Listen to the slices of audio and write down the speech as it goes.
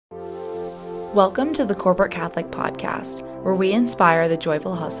Welcome to the Corporate Catholic Podcast, where we inspire the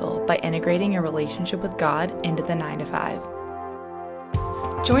joyful hustle by integrating your relationship with God into the 9 to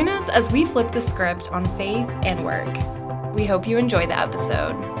 5. Join us as we flip the script on faith and work. We hope you enjoy the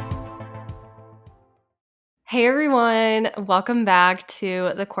episode. Hey everyone, welcome back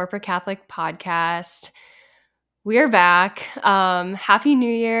to the Corporate Catholic Podcast. We are back. Happy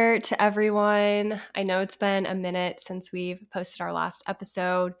New Year to everyone. I know it's been a minute since we've posted our last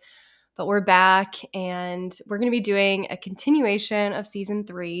episode, but we're back and we're going to be doing a continuation of season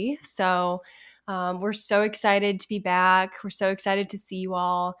 3. So we're so excited to be back. We're so excited to see you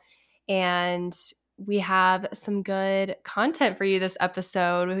all. And we have some good content for you this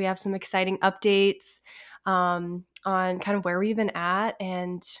episode. We have some exciting updates on kind of where we've been at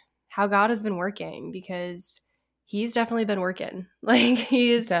and how God has been working, because he's definitely been working. Like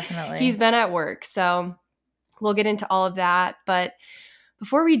he's been at work. So we'll get into all of that. But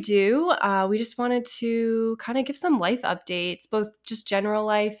before we do, we just wanted to kind of give some life updates, both just general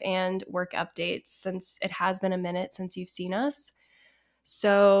life and work updates, since it has been a minute since you've seen us.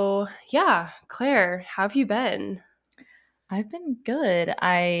 So yeah, Claire, how have you been? I've been good.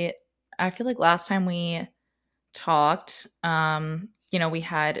 I feel like last time we talked, we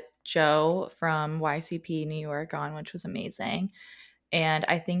had Joe from YCP New York on, which was amazing. And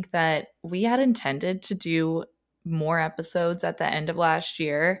I think that we had intended to do more episodes at the end of last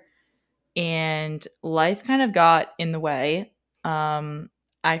year, and life kind of got in the way.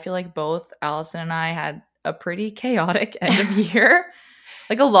 I feel like both Allison and I had a pretty chaotic end of year.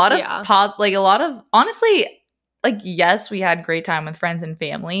 Like a lot of honestly, like, yes, we had great time with friends and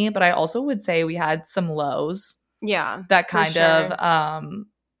family, but I also would say we had some lows. Yeah. That kind of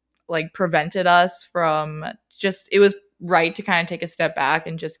prevented us from it was right to kind of take a step back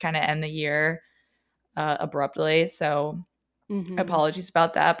and just kind of end the year abruptly. So apologies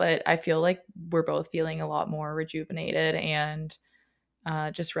about that, but I feel like we're both feeling a lot more rejuvenated and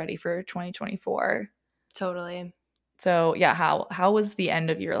just ready for 2024. Totally. So yeah, how was the end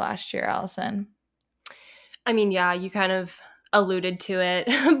of year last year, Allison? I mean, yeah, you kind of alluded to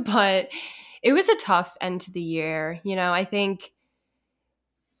it, but it was a tough end to the year. You know, I think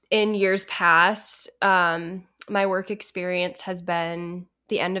in years past, my work experience has been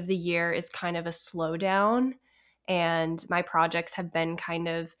the end of the year is kind of a slowdown, and my projects have been kind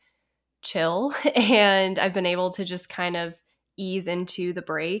of chill, and I've been able to just kind of ease into the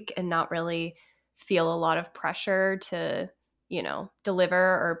break and not really feel a lot of pressure to, deliver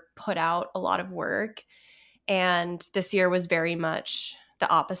or put out a lot of work. And this year was very much the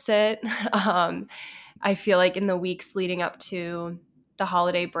opposite. I feel like in the weeks leading up to the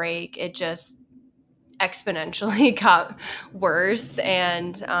holiday break, it just exponentially got worse.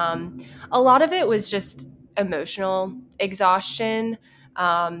 And a lot of it was just emotional exhaustion.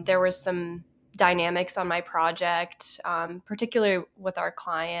 There was some dynamics on my project, particularly with our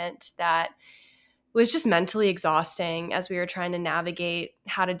client, that was just mentally exhausting as we were trying to navigate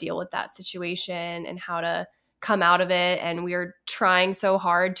how to deal with that situation and how to come out of it. And we were trying so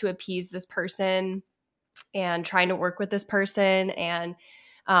hard to appease this person and trying to work with this person. And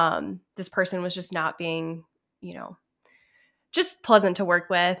this person was just not being, just pleasant to work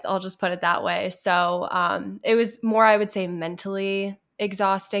with. I'll just put it that way. So it was more, I would say, mentally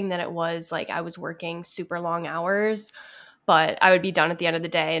exhausting than it was like I was working super long hours. But I would be done at the end of the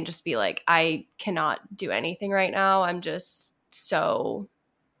day and just be like, I cannot do anything right now. I'm just so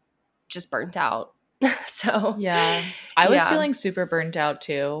burnt out. So yeah, I was feeling super burnt out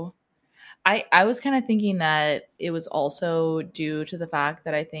too. I was kind of thinking that it was also due to the fact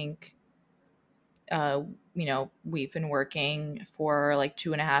that I think, we've been working for like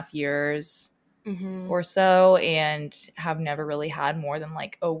 2.5 years or so and have never really had more than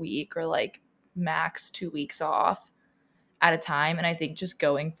like a week or like max 2 weeks off at a time. And I think just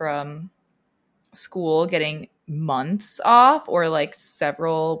going from school, getting months off or like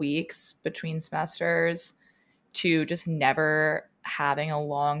several weeks between semesters to just never having a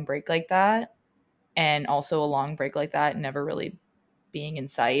long break like that, and also a long break like that never really being in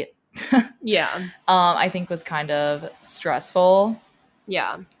sight. Yeah. I think was kind of stressful.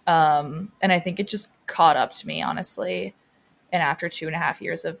 Yeah. And I think it just caught up to me, honestly. And after 2.5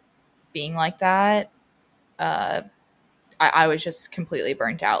 years of being like that, I was just completely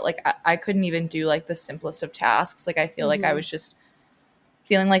burnt out. Like I couldn't even do like the simplest of tasks. Like I feel like I was just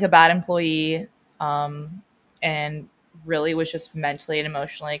feeling like a bad employee, and really was just mentally and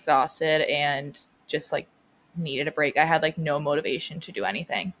emotionally exhausted and just like needed a break. I had like no motivation to do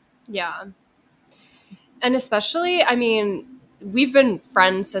anything. Yeah. And especially, I mean, we've been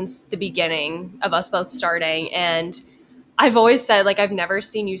friends since the beginning of us both starting, and I've always said, like, I've never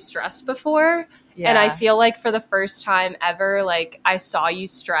seen you stressed before. Yeah. And I feel like for the first time ever, like, I saw you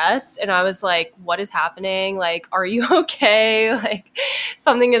stressed and I was like, what is happening? Like, are you okay? Like,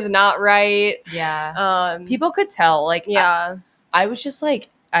 something is not right. Yeah. People could tell. Like, yeah. I was just like,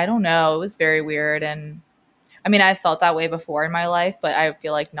 I don't know. It was very weird. And I mean, I felt that way before in my life, but I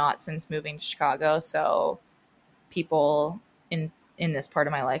feel like not since moving to Chicago. So people in this part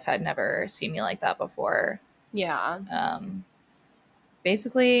of my life had never seen me like that before. Yeah.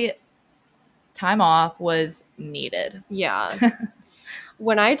 Basically, time off was needed. Yeah.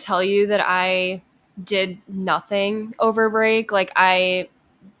 When I tell you that I did nothing over break, like, I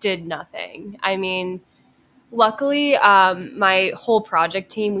did nothing. I mean, luckily, my whole project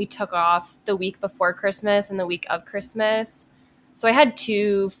team, we took off the week before Christmas and the week of Christmas. So I had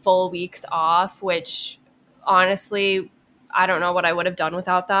 2 full weeks off, which honestly, I don't know what I would have done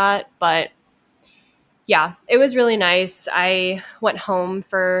without that. But yeah, it was really nice. I went home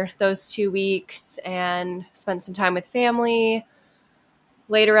for those 2 weeks and spent some time with family,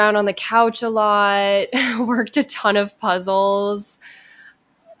 laid around on the couch a lot, worked a ton of puzzles.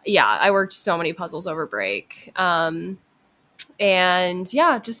 Yeah, I worked so many puzzles over break. And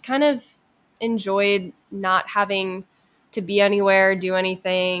yeah, just kind of enjoyed not having to be anywhere, do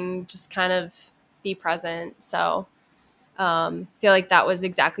anything, just kind of be present. So feel like that was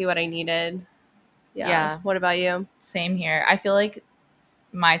exactly what I needed. Yeah. What about you? Same here. I feel like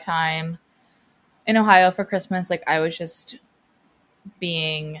my time in Ohio for Christmas, like I was just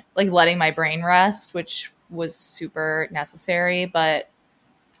being like letting my brain rest, which was super necessary, but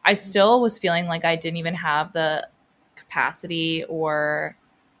I still was feeling like I didn't even have the capacity or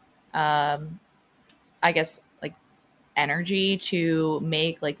I guess like energy to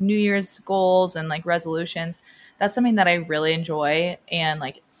make like New Year's goals and like resolutions. That's something that I really enjoy, and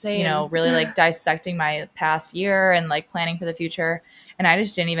like Same. you know, really like dissecting my past year and like planning for the future, and I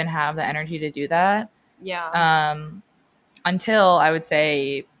just didn't even have the energy to do that. Yeah. Until I would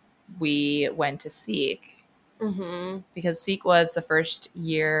say we went to Seek, because Seek was the first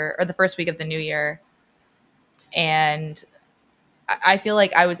year or the first week of the new year, and I feel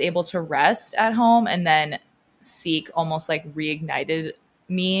like I was able to rest at home, and then Seek almost like reignited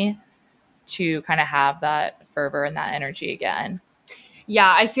me to kind of have that fervor and that energy again.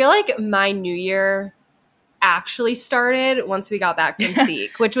 Yeah, I feel like my new year actually started once we got back from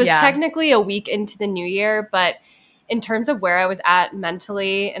Seek, which was technically a week into the new year. But in terms of where I was at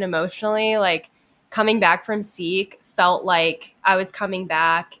mentally and emotionally, like coming back from Seek felt like I was coming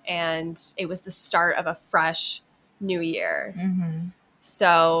back and it was the start of a fresh new year.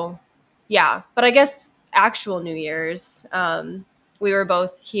 So yeah, but I guess actual New Year's, we were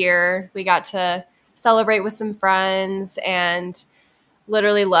both here. We got to celebrate with some friends and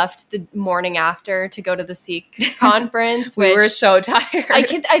literally left the morning after to go to the Seek conference. We were so tired. I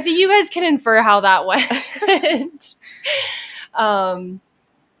think you guys can infer how that went.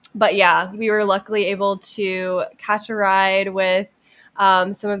 But yeah, we were luckily able to catch a ride with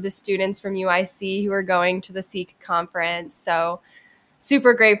some of the students from UIC who were going to the Seek conference. So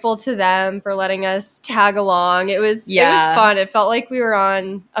super grateful to them for letting us tag along. It was fun. It felt like we were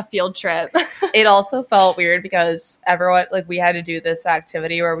on a field trip. It also felt weird because everyone, like, we had to do this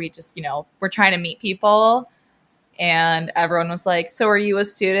activity where we just, you know, we're trying to meet people, and everyone was like, so are you a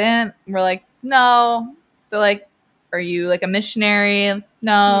student? And we're like, no. They're like, are you like a missionary?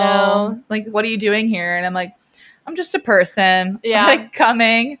 No. Like, what are you doing here? And I'm like, I'm just a person. Yeah. Like,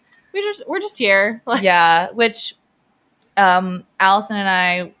 coming. We're just here. Yeah. Which Allison and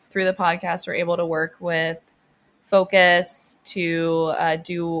I, through the podcast, were able to work with Focus to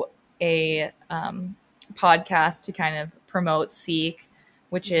do a podcast to kind of promote Seek,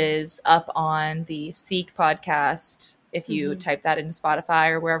 which is up on the Seek podcast. If you type that into Spotify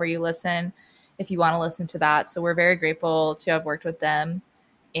or wherever you listen, if you want to listen to that. So we're very grateful to have worked with them.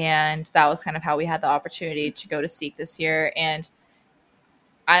 And that was kind of how we had the opportunity to go to Seek this year. And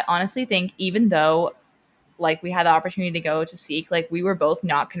I honestly think even though like we had the opportunity to go to Seek, like we were both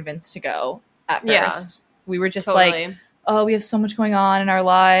not convinced to go at first. Yeah, we were just like, oh, we have so much going on in our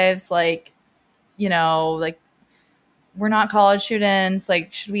lives. Like, you know, like we're not college students.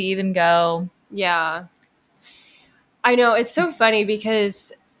 Like, should we even go? Yeah. I know. It's so funny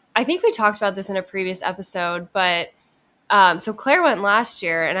because I think we talked about this in a previous episode, but so Claire went last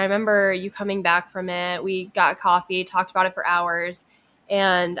year and I remember you coming back from it. We got coffee, talked about it for hours.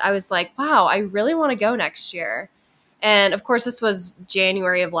 And I was like, wow, I really want to go next year. And of course, this was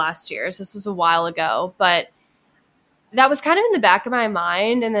January of last year. So this was a while ago. But that was kind of in the back of my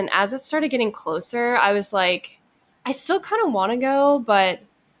mind. And then as it started getting closer, I was like, I still kind of want to go, but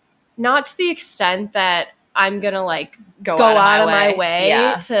not to the extent that I'm going to like Go go out out of of my my way. way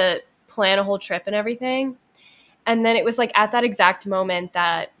Yeah. to plan a whole trip and everything. And then it was like at that exact moment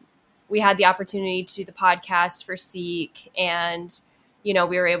that we had the opportunity to do the podcast for Seek, and, you know,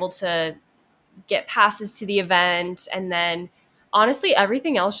 we were able to get passes to the event. And then honestly,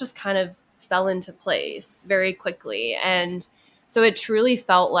 everything else just kind of fell into place very quickly. And so it truly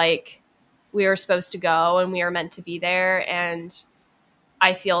felt like we were supposed to go and we were meant to be there. And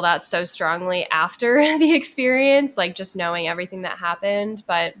I feel that so strongly after the experience, like just knowing everything that happened.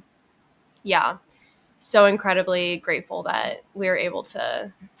 But yeah, so incredibly grateful that we were able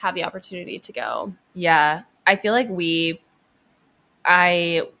to have the opportunity to go. Yeah. I feel like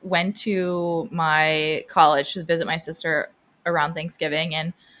I went to my college to visit my sister around Thanksgiving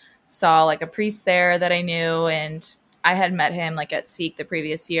and saw like a priest there that I knew, and I had met him like at Seek the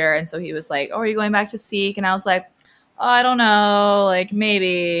previous year, and so he was like, "Oh, are you going back to Seek?" And I was like, "Oh, I don't know, like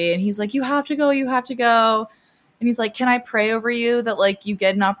maybe." And he's like, "You have to go, you have to go." And he's like, "Can I pray over you that like you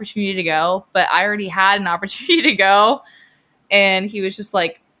get an opportunity to go?" But I already had an opportunity to go, and he was just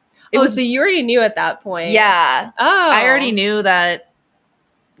like, So you already knew at that point. yeah. Oh. I already knew that,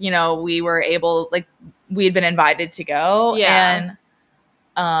 we were able, like, we had been invited to go. Yeah.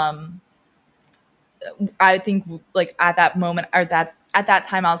 And I think like at that moment, or that at that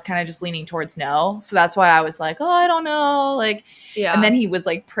time, I was kind of just leaning towards no. So that's why I was like, oh, I don't know. Like, Yeah. and then he was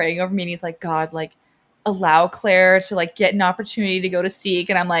like praying over me, and he's like, God, like, allow Claire to like get an opportunity to go to Seek.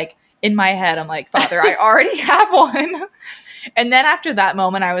 And I'm like, in my head, I'm like, Father, I already have one. And then after that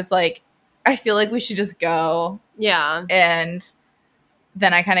moment, I was like, I feel like we should just go. Yeah. And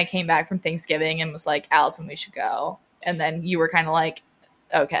then I kind of came back from Thanksgiving and was like, Allison, we should go. And then you were kind of like,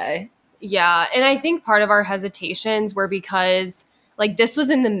 okay. Yeah. And I think part of our hesitations were because like this was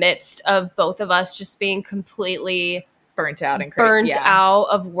in the midst of both of us just being completely burnt out and burnt out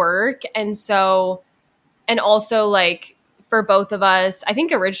of work. And so, and also like for both of us, I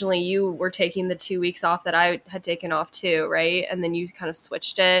think originally you were taking the 2 weeks off that I had taken off too, right? And then you kind of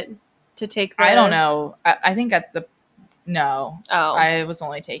switched it to take I don't know. I think I was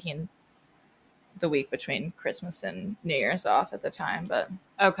only taking the week between Christmas and New Year's off at the time, but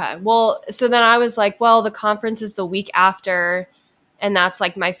okay. Well, so then I was like, well, the conference is the week after, and that's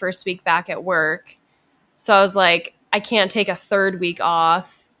like my first week back at work. So I was like, I can't take a third week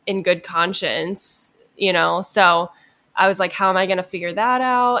off in good conscience, you know? So I was like, how am I going to figure that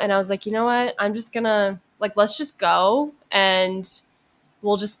out? And I was like, you know what? I'm just going to like, let's just go and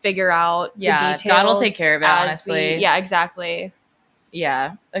we'll just figure out the details. God will take care of it, honestly. Yeah, exactly.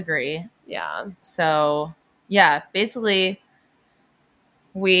 Yeah, agree. Yeah. So, yeah, basically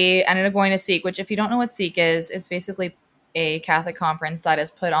we ended up going to Seek, which if you don't know what Seek is, it's basically a Catholic conference that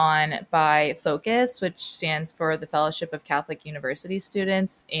is put on by Focus, which stands for the Fellowship of Catholic University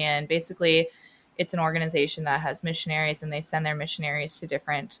Students. And basically it's an organization that has missionaries, and they send their missionaries to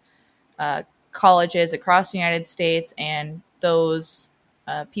different colleges across the United States. And those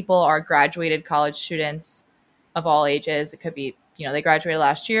people are graduated college students of all ages. It could be, they graduated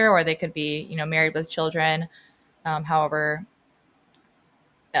last year, or they could be, married with children, however,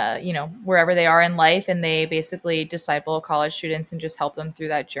 wherever they are in life. And they basically disciple college students and just help them through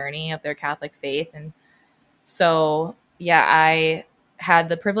that journey of their Catholic faith. And so, yeah, I had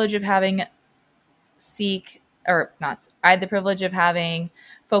the privilege of having I had the privilege of having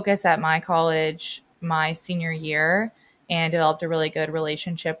Focus at my college my senior year, and developed a really good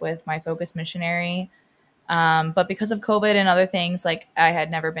relationship with my Focus missionary. But because of COVID and other things, like I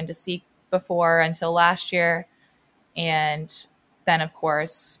had never been to Seek before until last year. And then, of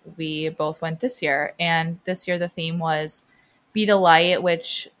course, we both went this year. And this year the theme was Be the Light,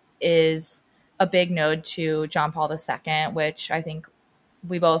 which is a big nod to John Paul II, which I think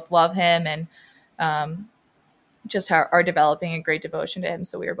we both love him, and just are developing a great devotion to him.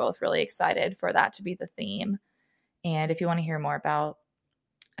 So we were both really excited for that to be the theme. And if you want to hear more about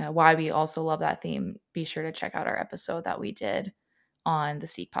why we also love that theme, be sure to check out our episode that we did on the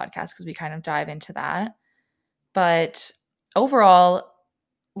Seek podcast, because we kind of dive into that. But overall,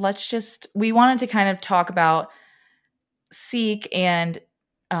 we wanted to kind of talk about Seek and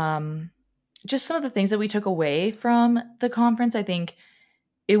just some of the things that we took away from the conference. I think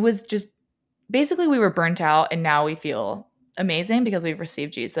it was just basically we were burnt out, and now we feel amazing because we've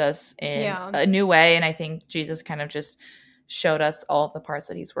received Jesus in a new way. And I think Jesus kind of just showed us all of the parts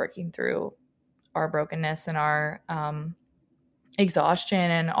that he's working through our brokenness and our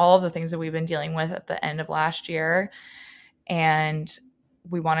exhaustion and all of the things that we've been dealing with at the end of last year. And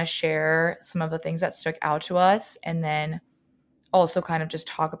we want to share some of the things that stuck out to us, and then also kind of just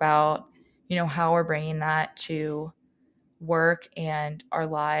talk about, how we're bringing that to work and our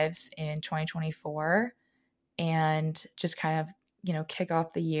lives in 2024. and just kind of, kick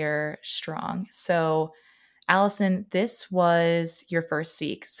off the year strong. So, Allison, this was your first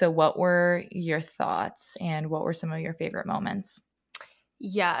Seek. So, what were your thoughts and what were some of your favorite moments?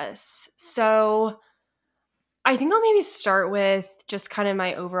 Yes. So I think I'll maybe start with just kind of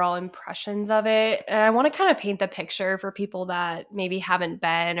my overall impressions of it. And I want to kind of paint the picture for people that maybe haven't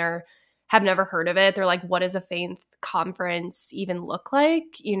been or have never heard of it. They're like, what does a faith conference even look like?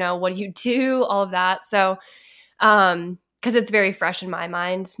 What do you do? All of that. So, because it's very fresh in my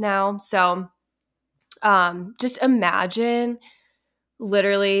mind now. So, just imagine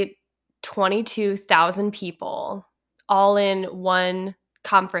literally 22,000 people all in one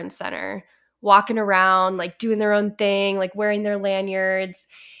conference center, walking around, like doing their own thing, like wearing their lanyards.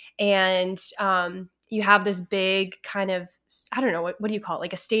 And you have this big kind of, I don't know, what do you call it?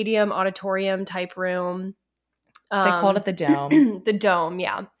 Like a stadium, auditorium type room. They called it the Dome. The dome,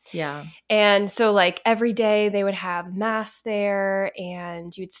 yeah. Yeah. And so, like, every day they would have mass there,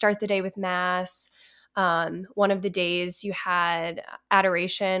 and you'd start the day with mass. One of the days you had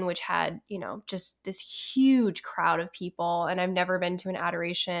adoration, which had, just this huge crowd of people. And I've never been to an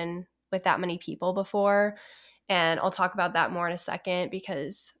adoration with that many people before. And I'll talk about that more in a second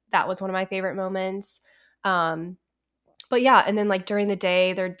because that was one of my favorite moments. But yeah, and then like during the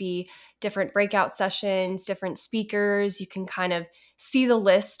day, there'd be different breakout sessions, different speakers. You can kind of see the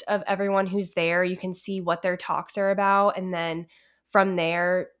list of everyone who's there. You can see what their talks are about. And then from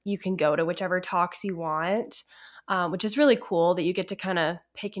there, you can go to whichever talks you want, which is really cool that you get to kind of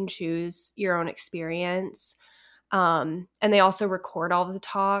pick and choose your own experience. And they also record all of the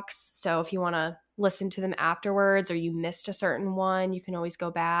talks. So if you want to listen to them afterwards or you missed a certain one, you can always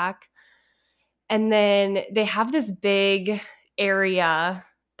go back. And then they have this big area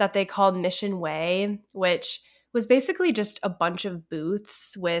that they call Mission Way, which was basically just a bunch of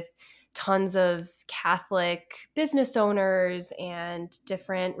booths with tons of Catholic business owners and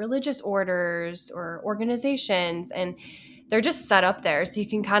different religious orders or organizations. And they're just set up there. So you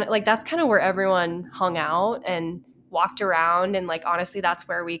can kind of like, that's kind of where everyone hung out and walked around. And like, honestly, that's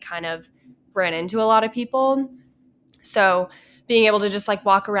where we kind of ran into a lot of people. So being able to just like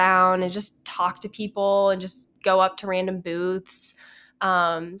walk around and just talk to people and just go up to random booths.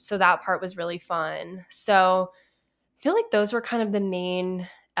 So that part was really fun. So I feel like those were kind of the main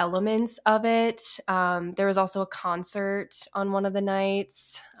elements of it. There was also a concert on one of the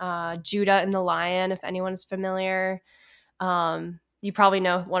nights, Judah and the Lion, if anyone's familiar. You probably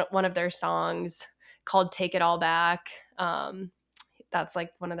know one of their songs called Take It All Back. That's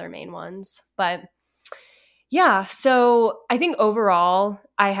like one of their main ones. But yeah, so I think overall,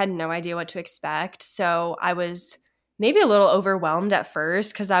 I had no idea what to expect. So I was maybe a little overwhelmed at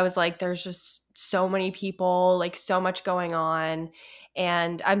first because I was like, there's just so many people, like so much going on.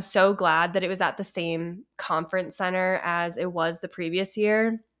 And I'm so glad that it was at the same conference center as it was the previous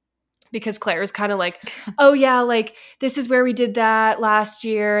year because Claire was kind of like, oh, yeah, like this is where we did that last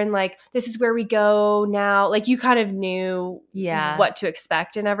year. And like, this is where we go now. Like, you kind of knew what to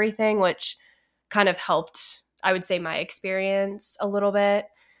expect and everything, which kind of helped, I would say, my experience a little bit.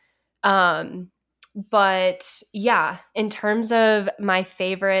 But yeah, in terms of my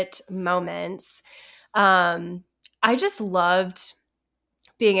favorite moments, I just loved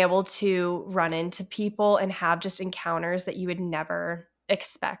being able to run into people and have just encounters that you would never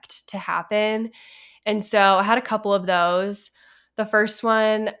expect to happen. And so I had a couple of those. The first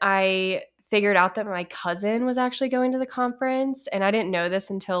one, I figured out that my cousin was actually going to the conference, and I didn't know this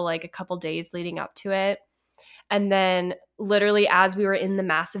until like a couple days leading up to it. And then literally as we were in the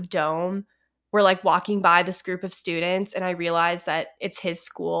massive dome, we're like walking by this group of students and I realized that it's his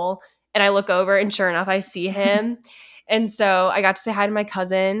school. And I look over and sure enough, I see him. And so I got to say hi to my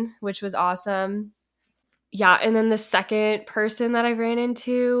cousin, which was awesome. Yeah. And then the second person that I ran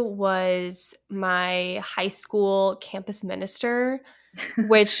into was my high school campus minister,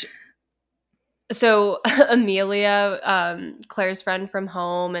 which so Amelia, Claire's friend from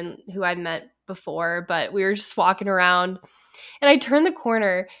home and who I'd met before, but we were just walking around and I turned the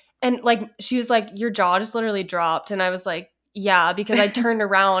corner and like she was like, your jaw just literally dropped. And I was like, yeah, because I turned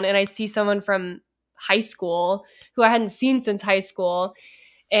around and I see someone from high school who I hadn't seen since high school.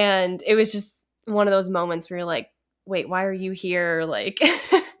 And it was just one of those moments where you're like, wait, why are you here? Like,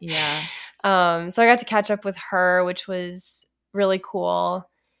 Yeah. So I got to catch up with her, which was really cool.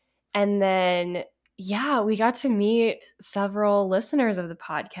 And then, yeah, we got to meet several listeners of the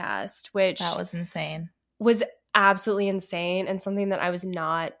podcast, which That was insane. was absolutely insane and something that I was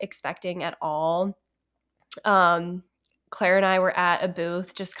not expecting at all. Claire and I were at a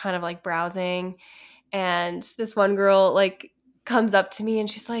booth just kind of like browsing, and this one girl like comes up to me and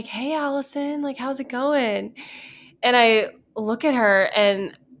she's like, "Hey, Allison, like, how's it going?" And I look at her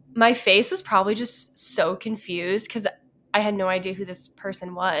and my face was probably just so confused because I had no idea who this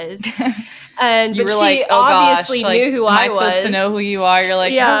person was. And You but were she like, oh obviously gosh, like, knew who am I I supposed was. to know who you are? You're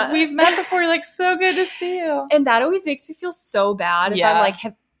like, Yeah. oh, we've met before. You're like, so good to see you. And that always makes me feel so bad if I'm Yeah. like,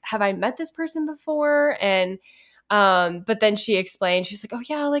 have I met this person before? And but then she explained, she's like, oh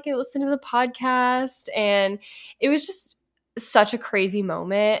yeah, like I listened to the podcast. And it was just such a crazy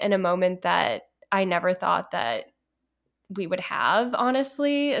moment, and a moment that I never thought that we would have,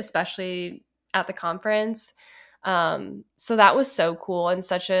 honestly, especially at the conference. So that was so cool and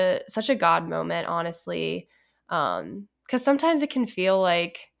such a God moment, honestly. Because sometimes it can feel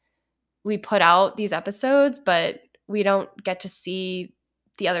like we put out these episodes, but we don't get to see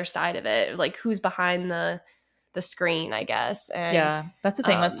the other side of it, like who's behind the screen, I guess. And yeah, that's the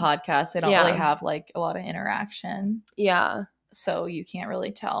thing with podcasts. They don't really yeah. have like a lot of interaction. Yeah. So you can't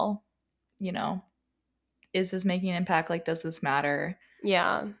really tell, you know, is this making an impact? Like, does this matter?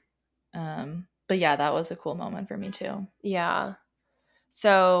 Yeah. But yeah, that was a cool moment for me too. Yeah.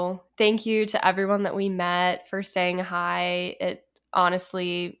 So thank you to everyone that we met for saying hi. It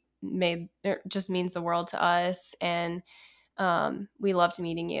honestly it just means the world to us, and we loved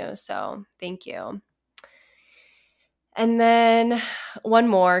meeting you. So thank you. And then one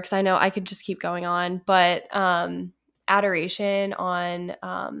more, because I know I could just keep going on, but adoration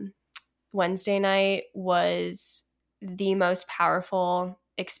on Wednesday night was the most powerful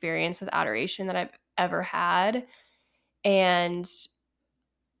experience with adoration that I've ever had. And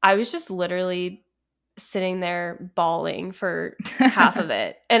I was just literally sitting there bawling for half of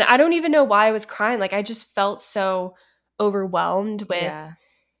it. And I don't even know why I was crying. Like, I just felt so overwhelmed with Yeah.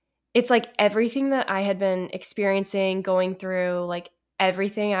 It's like everything that I had been experiencing, going through, like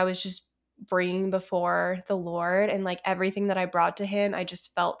everything I was just bringing before the Lord, and like everything that I brought to him, I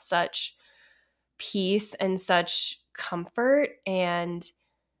just felt such peace and such comfort, and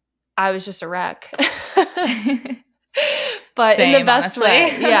I was just a wreck. But Same, in the best honestly.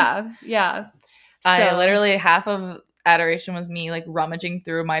 way. Yeah. Yeah. I literally, half of adoration was me like rummaging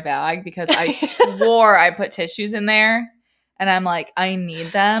through my bag because I swore I put tissues in there, and I'm like, I need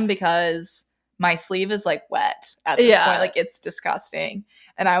them because my sleeve is like wet at this point. Like, it's disgusting.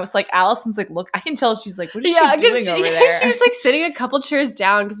 And I was like, Allison's like, look, I can tell she's like, what is she doing over there? She was like sitting a couple chairs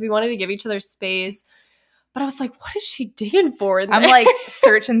down because we wanted to give each other space. But I was like, what is she digging for in there? I'm like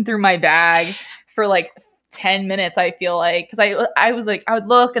searching through my bag for like 10 minutes, I feel like, because I was like, I would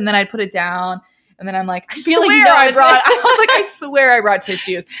look and then I'd put it down. And then I'm like, I swear I brought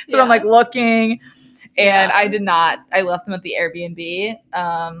tissues. So I'm like looking, and I did not. I left them at the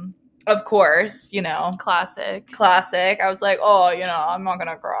Airbnb. Of course, you know. Classic. I was like, oh, you know, I'm not going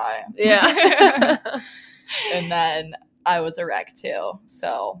to cry. Yeah. And then I was a wreck too.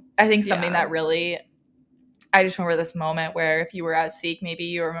 So I think something that really, I just remember this moment where if you were at Seek, maybe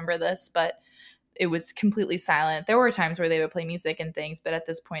you remember this, but it was completely silent. There were times where they would play music and things, but at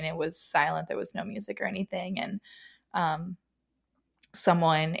this point it was silent. There was no music or anything. And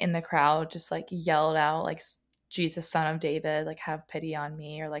someone in the crowd just like yelled out like, Jesus, son of David, like have pity on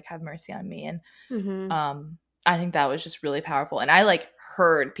me, or like have mercy on me. And I think that was just really powerful. And I like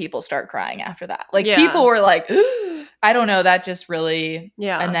heard people start crying after that. Like people were like, I don't know, that just really.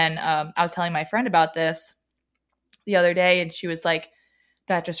 And then I was telling my friend about this the other day, and she was like,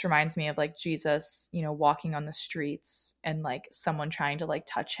 that just reminds me of like Jesus, you know, walking on the streets and like someone trying to like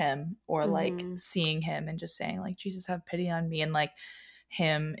touch him, or like seeing him and just saying like, Jesus, have pity on me. And like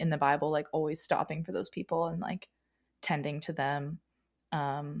him in the Bible, like always stopping for those people and like tending to them.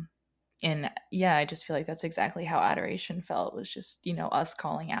 And yeah, I just feel like that's exactly how adoration felt, was just, you know, us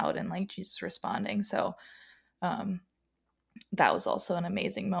calling out and like Jesus responding. So that was also an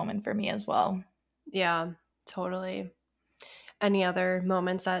amazing moment for me as well. Yeah, totally. Any other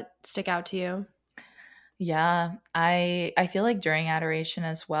moments that stick out to you? Yeah, I feel like during adoration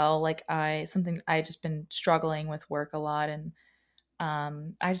as well, like I just been struggling with work a lot, and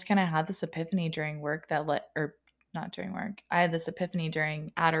I just kind of had this epiphany during work not during work. I had this epiphany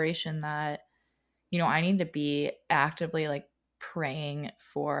during adoration that, you know, I need to be actively like praying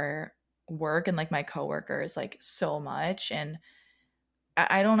for work and like my coworkers like so much. And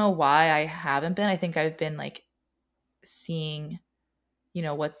I don't know why I haven't been. I think I've been like seeing, you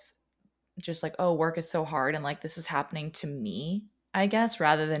know, what's just like, oh, work is so hard and like this is happening to me, I guess,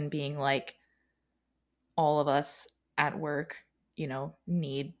 rather than being like, all of us at work, you know,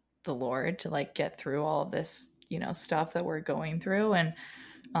 need the Lord to like get through all of this, you know, stuff that we're going through. And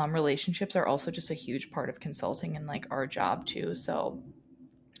relationships are also just a huge part of consulting and like our job too. So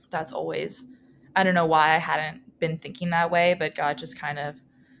that's always, I don't know why I hadn't been thinking that way, but God just kind of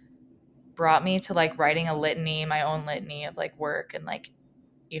brought me to like writing a litany, my own litany of like work and like,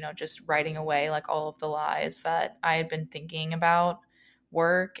 just writing away like all of the lies that I had been thinking about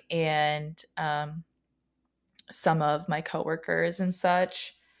work and some of my coworkers and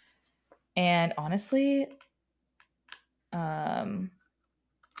such. And honestly, I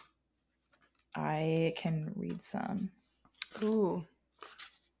can read some. Ooh.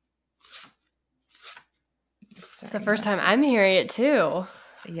 Sorry, it's the first time I'm hearing it too.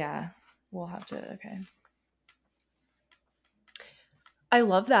 Yeah, we'll have to. Okay. I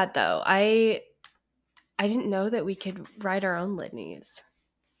love that though. I didn't know that we could write our own litanies.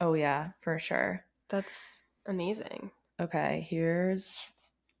 Oh yeah, for sure. That's amazing. Okay, here's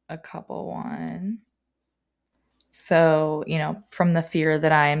a couple one. So, from the fear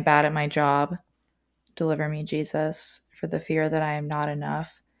that I am bad at my job, deliver me, Jesus. For the fear that I am not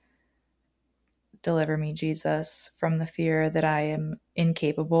enough, deliver me, Jesus. From the fear that I am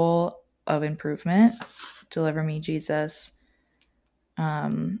incapable of improvement, deliver me, Jesus.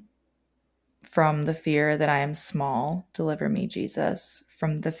 From the fear that I am small, deliver me, Jesus.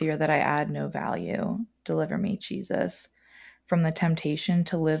 From the fear that I add no value, deliver me, Jesus. From the temptation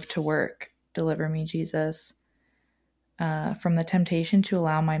to live to work, deliver me, Jesus. From the temptation to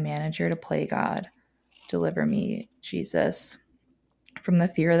allow my manager to play God, deliver me, Jesus. From the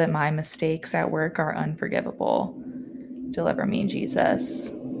fear that my mistakes at work are unforgivable, deliver me, Jesus.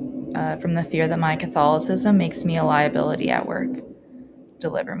 From the fear that my Catholicism makes me a liability at work,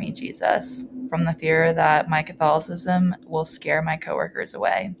 deliver me, Jesus. From the fear that my Catholicism will scare my coworkers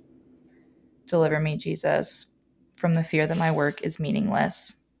away, deliver me, Jesus. From the fear that my work is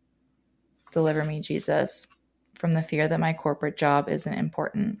meaningless, deliver me, Jesus. From the fear that my corporate job isn't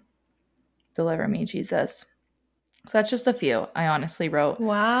important, deliver me, Jesus. So that's just a few. I honestly wrote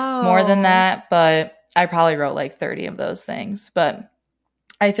more than that, but I probably wrote like 30 of those things. But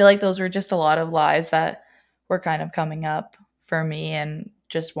I feel like those were just a lot of lies that were kind of coming up for me and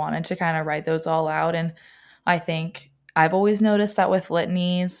just wanted to kind of write those all out. And I think I've always noticed that with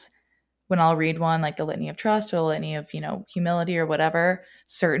litanies, when I'll read one like the litany of trust or the litany of, humility or whatever,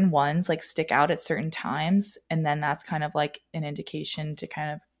 certain ones like stick out at certain times. And then that's kind of like an indication to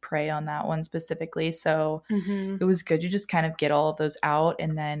kind of pray on that one specifically. So it was good to just kind of get all of those out.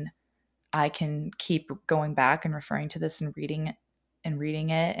 And then I can keep going back and referring to this and reading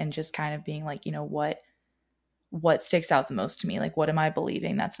it and just kind of being like, what sticks out the most to me? Like, what am I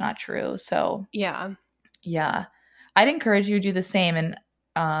believing that's not true? So yeah, I'd encourage you to do the same.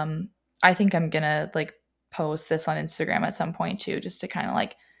 And I think I'm gonna like post this on Instagram at some point too, just to kind of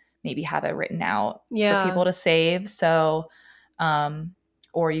like maybe have it written out for people to save. So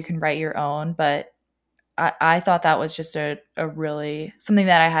or you can write your own, but I thought that was just a really something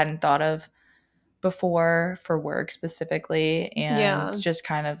that I hadn't thought of before for work specifically, and just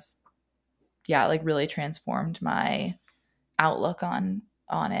kind of like really transformed my outlook on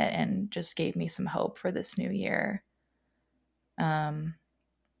it and just gave me some hope for this new year. Wow.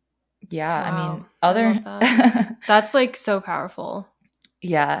 I mean, that's like so powerful.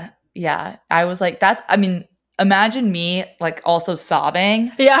 Yeah. I was like, imagine me like also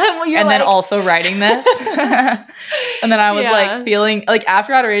sobbing. Yeah. And then also writing this. And then I was like feeling like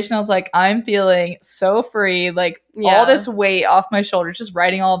after adoration, I was like, I'm feeling so free, like all this weight off my shoulders, just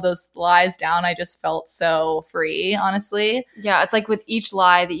writing all of those lies down. I just felt so free, honestly. Yeah. It's like with each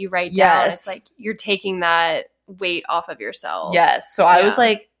lie that you write down, it's like you're taking that weight off of yourself. Yes. So I was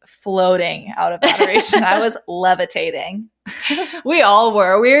like floating out of adoration. I was levitating. We all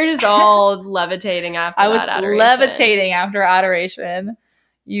were. We were just all levitating after adoration. I was levitating after adoration.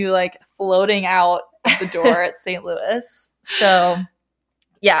 You like floating out the door at St. Louis. So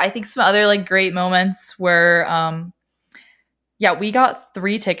yeah, I think some other like great moments were we got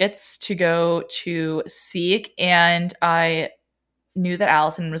 3 tickets to go to Seek, and I knew that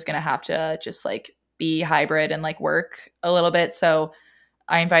Allison was gonna have to just like be hybrid and like work a little bit. So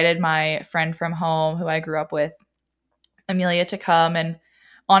I invited my friend from home who I grew up with, Amelia, to come. And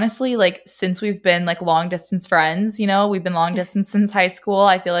honestly, like since we've been like long distance friends, we've been long distance since high school.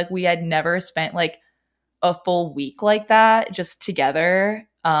 I feel like we had never spent like a full week like that just together.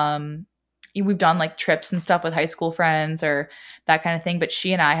 We've done like trips and stuff with high school friends or that kind of thing, but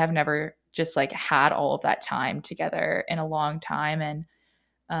she and I have never just like had all of that time together in a long time.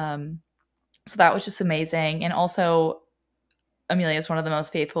 And so that was just amazing. And also Amelia is one of the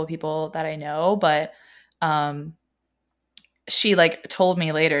most faithful people that I know, but she like told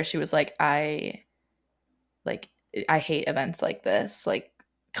me later, she was like, I hate events like this. Like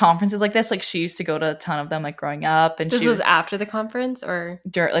conferences like this. Like she used to go to a ton of them like growing up, and This she was after the conference or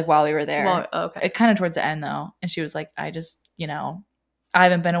like while we were there. well, okay. It kind of towards the end though. And she was like, I just, I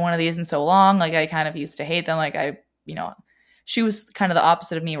haven't been to one of these in so long. Like I kind of used to hate them. Like she was kind of the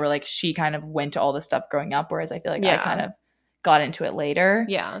opposite of me where like she kind of went to all this stuff growing up, whereas I feel like I kind of got into it later.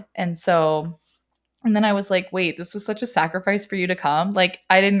 Yeah. And then I was like, wait, this was such a sacrifice for you to come. Like,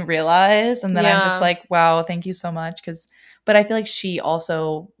 I didn't realize. And then I'm just like, wow, thank you so much. But I feel like she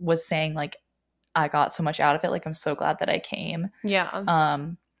also was saying, like, I got so much out of it. Like, I'm so glad that I came. Yeah.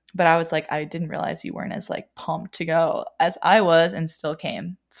 But I was like, I didn't realize you weren't as, like, pumped to go as I was and still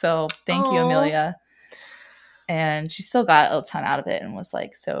came. So thank you, Amelia. And she still got a ton out of it and was,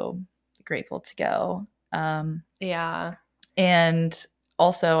 like, so grateful to go. Yeah. And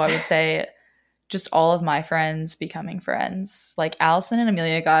also, I would say just all of my friends becoming friends. Like Allison and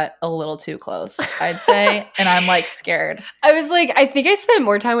Amelia got a little too close, I'd say. And I'm like scared. I was like, I think I spent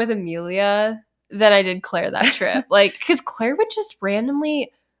more time with Amelia than I did Claire that trip. Like, because Claire would just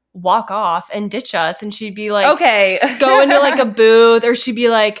randomly walk off and ditch us. And she'd be like, okay, go into like a booth, or she'd be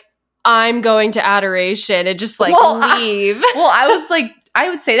like, I'm going to adoration, and just like leave. I was like, I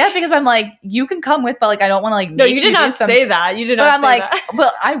would say that because I'm like, you can come with, but like, I don't want to like. No, you did not say that. You did not. But I'm like, that.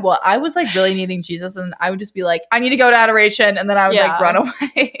 But I was like really needing Jesus, and I would just be like, I need to go to adoration, and then I would like run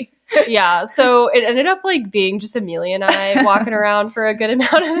away. Yeah, so it ended up like being just Amelia and I walking around for a good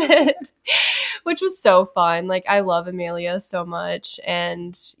amount of it, which was so fun. Like I love Amelia so much,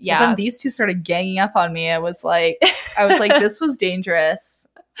 and yeah. But then these two started ganging up on me. I was like, this was dangerous.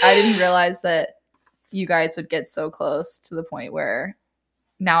 I didn't realize that you guys would get so close to the point where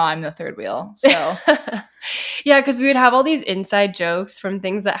now I'm the third wheel. So yeah, because we would have all these inside jokes from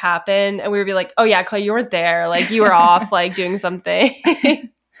things that happened, and we would be like, oh yeah, Clay, you weren't there. Like you were off like doing something.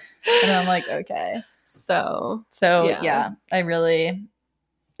 And I'm like, okay. So yeah, I really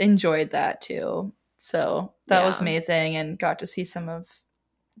enjoyed that too. So that was amazing, and got to see some of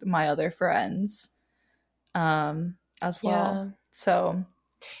my other friends as well. Yeah. So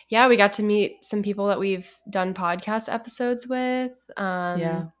yeah, we got to meet some people that we've done podcast episodes with.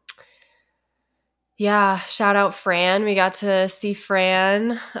 Yeah, shout out Fran. We got to see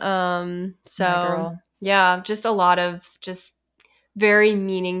Fran. So yeah, just a lot of just very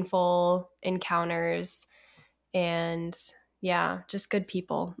meaningful encounters, and yeah, just good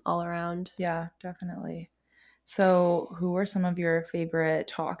people all around. Yeah, definitely. So who were some of your favorite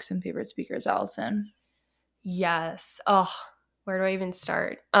talks and favorite speakers, Allison? Yes. Oh, where do I even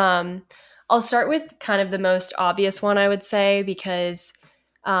start? I'll start with kind of the most obvious one, I would say, because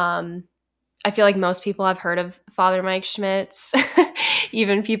I feel like most people have heard of Father Mike Schmitz.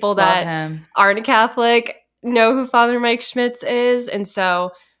 Even people that aren't Catholic know who Father Mike Schmitz is. And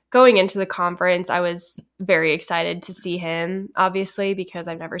so going into the conference, I was very excited to see him, obviously, because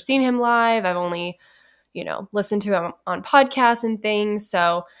I've never seen him live. I've only, listened to him on podcasts and things.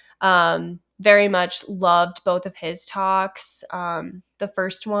 So very much loved both of his talks. The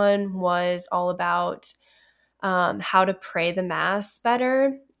first one was all about how to pray the Mass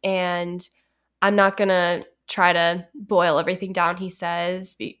better. And I'm not going to try to boil everything down he said,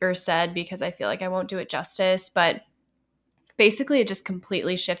 because I feel like I won't do it justice. But basically, it just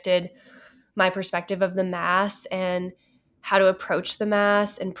completely shifted my perspective of the Mass and how to approach the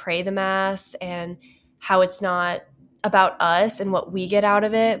Mass and pray the Mass, and how it's not about us and what we get out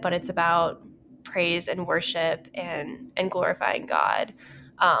of it, but it's about praise and worship and glorifying God.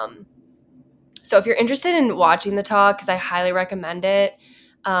 So if you're interested in watching the talk, because I highly recommend it,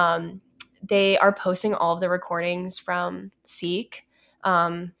 they are posting all of the recordings from Seek.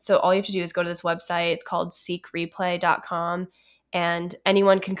 So all you have to do is go to this website. It's called seekreplay.com. And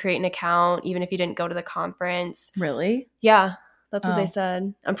anyone can create an account, even if you didn't go to the conference. Really? Yeah, that's what they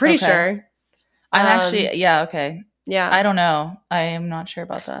said. I'm pretty sure. I'm actually, okay. Yeah. I don't know. I am not sure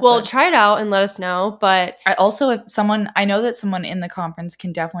about that. Well, try it out and let us know. But I know that someone in the conference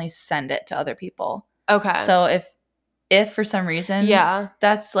can definitely send it to other people. Okay. So if for some reason,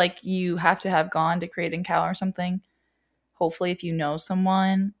 that's like you have to have gone to create an account or something. Hopefully, if you know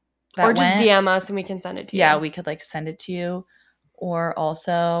someone or just DM us and we can send it to you. Yeah, we could like send it to you. Or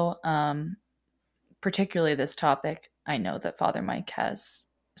also, particularly this topic, I know that Father Mike has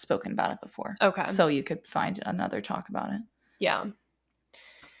spoken about it before. Okay. So you could find another talk about it. Yeah.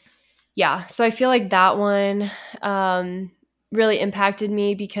 Yeah. So I feel like that one really impacted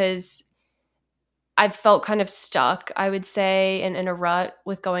me because I felt kind of stuck, I would say, in a rut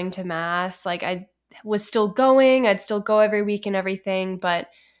with going to Mass. Like I was still going. I'd still go every week and everything, but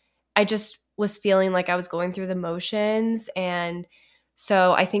I just was feeling like I was going through the motions. And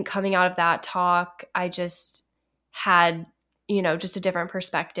so I think coming out of that talk, I just had, just a different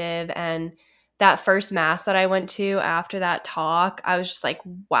perspective. And that first mass that I went to after that talk, I was just like,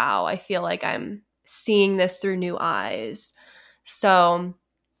 wow, I feel like I'm seeing this through new eyes. So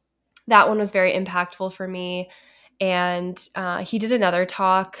that one was very impactful for me. And he did another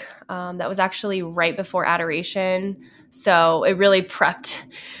talk that was actually right before adoration. So it really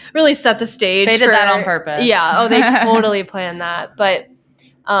really set the stage. They did that on purpose. Yeah. Oh, they totally planned that. But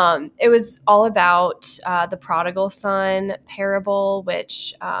it was all about the prodigal son parable,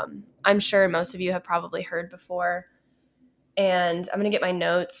 which I'm sure most of you have probably heard before. And I'm going to get my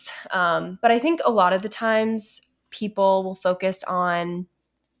notes. But I think a lot of the times people will focus on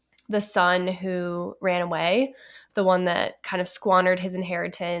the son who ran away, the one that kind of squandered his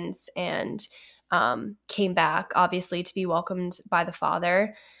inheritance and came back, obviously, to be welcomed by the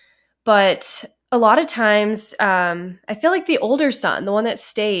father. But a lot of times, I feel like the older son, the one that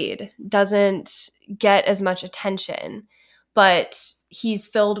stayed, doesn't get as much attention, but he's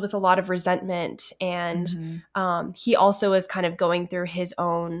filled with a lot of resentment. And he also is kind of going through his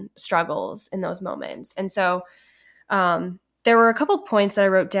own struggles in those moments. And so there were a couple points that I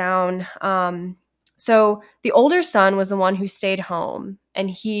wrote down. So the older son was the one who stayed home and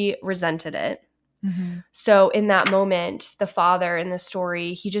he resented it. So in that moment, the father in the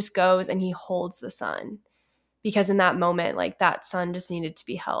story, he just goes and he holds the son because in that moment, like that son just needed to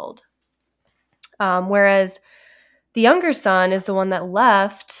be held. Whereas the younger son is the one that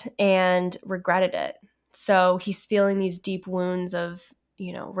left and regretted it. So he's feeling these deep wounds of,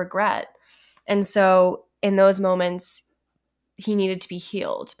 regret. And so in those moments, he needed to be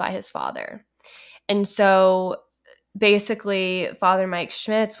healed by his father. And so basically, Father Mike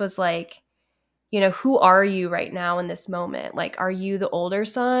Schmitz was like, who are you right now in this moment? Like, are you the older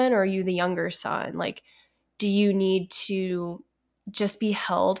son or are you the younger son? Like, do you need to just be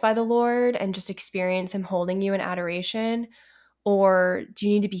held by the Lord and just experience him holding you in adoration? Or do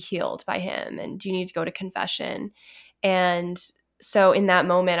you need to be healed by him? And do you need to go to confession? And so in that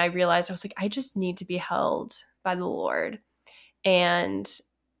moment, I realized I was like, I just need to be held by the Lord. And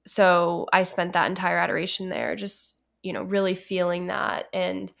so I spent that entire adoration there, just, really feeling that.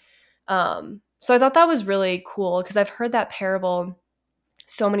 And so I thought that was really cool because I've heard that parable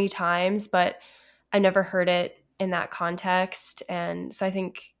so many times, but I never heard it in that context. And so I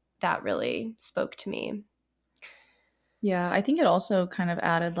think that really spoke to me. Yeah, I think it also kind of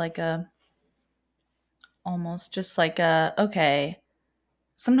added like almost just like okay,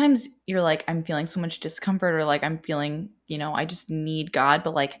 sometimes you're like, I'm feeling so much discomfort or like I'm feeling, I just need God,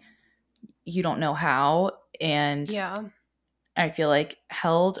 but like you don't know how. And Yeah. I feel like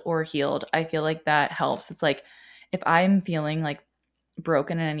held or healed, I feel like that helps. It's like if I'm feeling like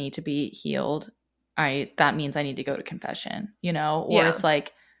broken and I need to be healed, that means I need to go to confession, or it's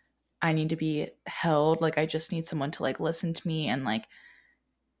like I need to be held, like I just need someone to like listen to me and like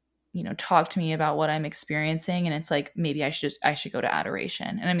talk to me about what I'm experiencing. And it's like maybe I should go to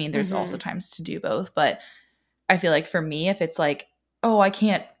adoration. And I mean there's also times to do both, but I feel like for me, if it's like, oh, I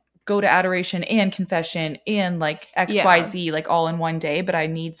can't go to adoration and confession and like XYZ like all in one day, but I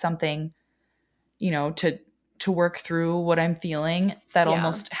need something, to work through what I'm feeling, that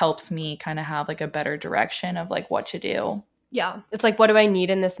almost helps me kind of have like a better direction of like what to do. Yeah. It's like, what do I need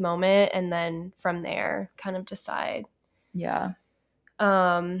in this moment? And then from there kind of decide. Yeah.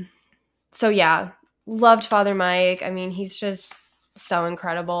 So yeah, loved Father Mike. I mean, he's just so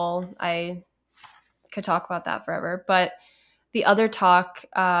incredible. I could talk about that forever. But the other talk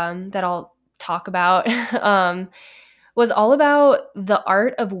that I'll talk about was all about the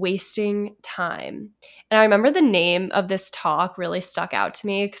art of wasting time. And I remember the name of this talk really stuck out to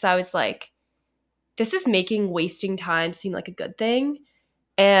me because I was like, this is making wasting time seem like a good thing.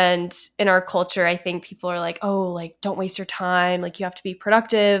 And in our culture, I think people are like, oh, like, don't waste your time. Like, you have to be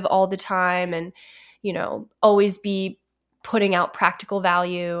productive all the time and, always be putting out practical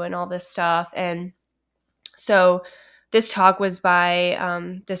value and all this stuff. And so this talk was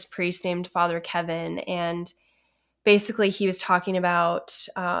by this priest named Father Kevin. And basically, he was talking about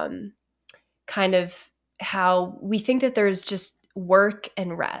kind of how we think that there's just work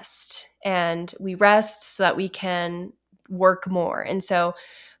and rest. And we rest so that we can work more. And so,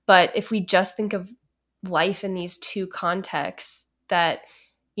 but if we just think of life in these two contexts, that,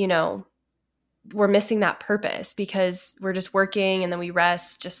 we're missing that purpose because we're just working and then we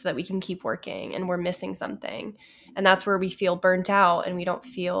rest just so that we can keep working and we're missing something. And that's where we feel burnt out and we don't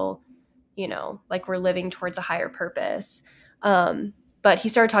feel, like we're living towards a higher purpose. But he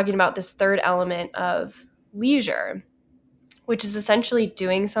started talking about this third element of leisure, which is essentially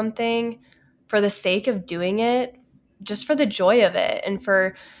doing something for the sake of doing it, just for the joy of it and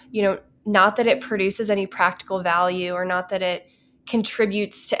for, not that it produces any practical value or not that it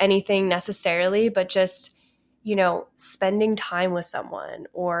contributes to anything necessarily, but just, spending time with someone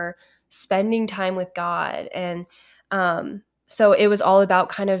or spending time with God. And so it was all about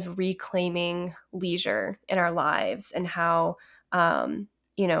kind of reclaiming leisure in our lives and how,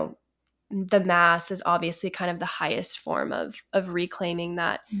 you know, the mass is obviously kind of the highest form of reclaiming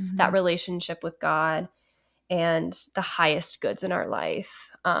that relationship with God and the highest goods in our life.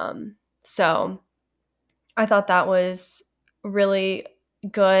 So I thought that was really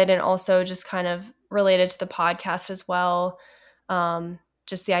good and also just kind of related to the podcast as well.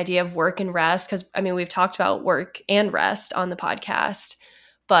 Just the idea of work and rest, because we've talked about work and rest on the podcast,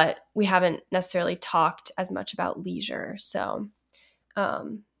 but we haven't necessarily talked as much about leisure. So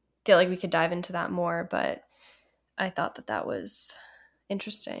feel like we could dive into that more, but I thought that was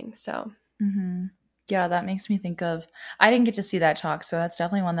interesting. So yeah, that makes me think of, I didn't get to see that talk, so that's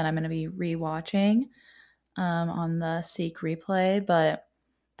definitely one that I'm going to be rewatching on the Seek replay, but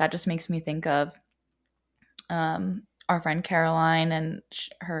that just makes me think of our friend Caroline, and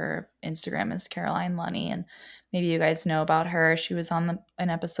her Instagram is Caroline Lunny, and maybe you guys know about her. She was on an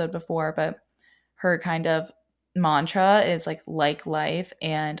episode before, but her kind of mantra is like life,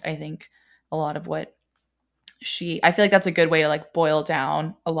 and I think a lot of what I feel like that's a good way to like boil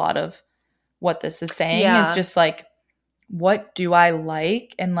down a lot of what this is saying is just like, what do I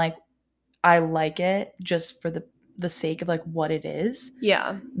like? And like, I like it just for the sake of like what it is.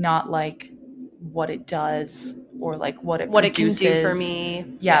 Yeah. Not like what it does or like what it produces. It can do for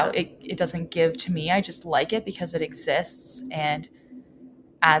me. Yeah. It doesn't give to me. I just like it because it exists. And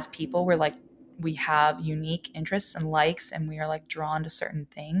as people, we have unique interests and likes, and we are like drawn to certain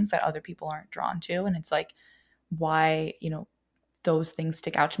things that other people aren't drawn to. And it's like, why, those things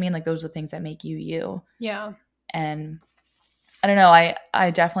stick out to me, and like those are the things that make you. Yeah. And I don't know, I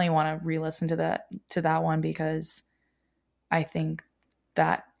definitely want to re-listen to that one, because I think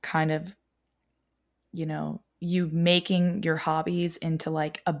that kind of, you making your hobbies into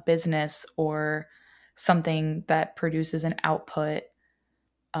like a business or something that produces an output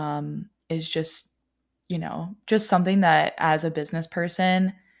is just, just something that as a business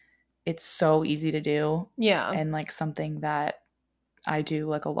person, it's so easy to do. Yeah. And like something that I do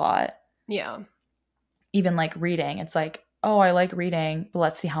like a lot. Yeah. Even like reading, it's like, oh, I like reading, but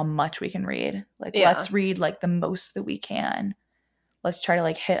let's see how much we can read. Like, let's read like the most that we can. Let's try to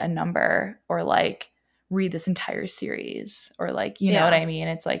like hit a number, or like read this entire series, or like, you know what I mean?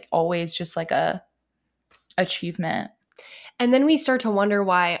 It's like always just like a achievement. And then we start to wonder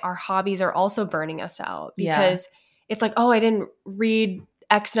why our hobbies are also burning us out, because it's like, oh, I didn't read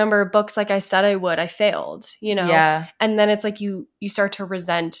X number of books like I said I would. I failed, Yeah. And then it's like you start to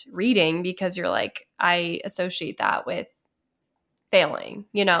resent reading because you're like, I associate that with failing,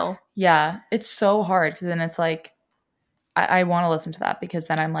 Yeah. It's so hard, because then it's like, I want to listen to that, because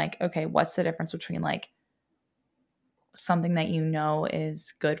then I'm like, okay, what's the difference between like something that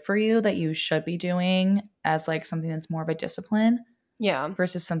is good for you, that you should be doing as like something that's more of a discipline,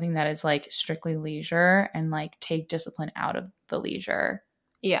 versus something that is like strictly leisure, and like take discipline out of the leisure,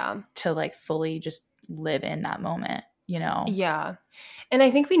 to like fully just live in that moment, Yeah. And I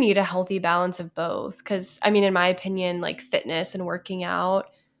think we need a healthy balance of both, because in my opinion, like fitness and working out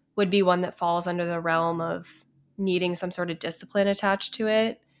would be one that falls under the realm of needing some sort of discipline attached to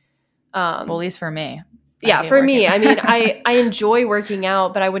it. Well, at least for me. Yeah, for me, I enjoy working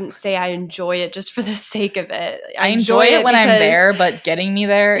out, but I wouldn't say I enjoy it just for the sake of it. I enjoy it when I'm there, but getting me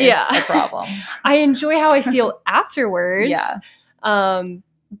there is a problem. I enjoy how I feel afterwards. Yeah.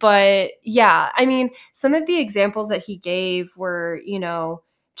 But yeah, some of the examples that he gave were,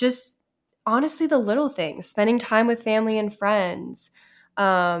 just honestly the little things, spending time with family and friends. Just,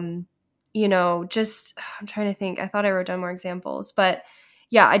 I'm trying to think. I thought I wrote down more examples, but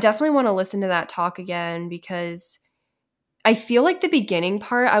yeah, I definitely want to listen to that talk again, because I feel like the beginning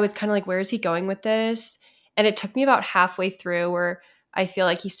part, I was kind of like, where is he going with this? And it took me about halfway through where I feel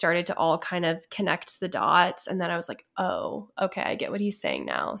like he started to all kind of connect the dots. And then I was like, oh, okay, I get what he's saying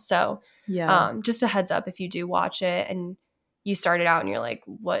now. So just a heads up, if you do watch it and you started out and you're like,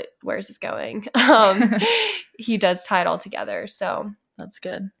 where's this going? He does tie it all together. So that's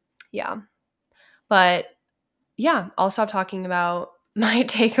good. Yeah. But yeah, I'll stop talking about my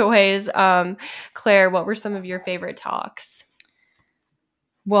takeaways. Claire, what were some of your favorite talks?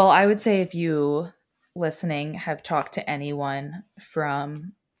 Well, I would say if you listening have talked to anyone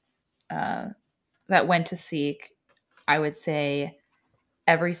from that went to Seek, I would say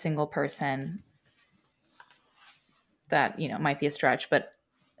every single person that, might be a stretch, but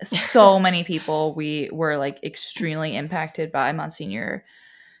so many people we were like extremely impacted by Monsignor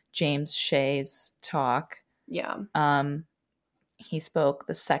James Shea's talk. Yeah. He spoke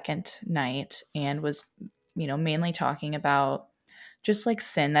the second night and was, mainly talking about just like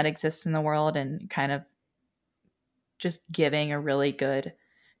sin that exists in the world and kind of just giving a really good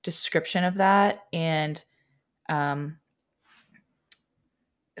description of that. And um,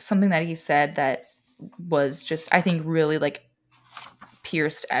 something that he said that was just, I think, really like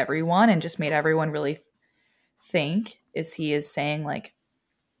pierced everyone and just made everyone really think is he is saying like,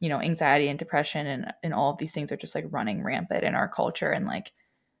 anxiety and depression and all of these things are just like running rampant in our culture. And like,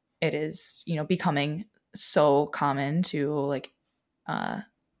 it is, becoming so common to like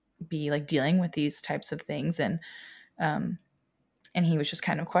be like dealing with these types of things. Um and he was just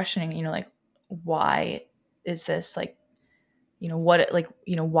kind of questioning, like, why is this like, what like,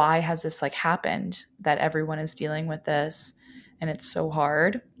 why has this like happened that everyone is dealing with this and it's so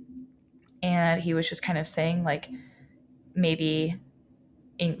hard. And he was just kind of saying like, maybe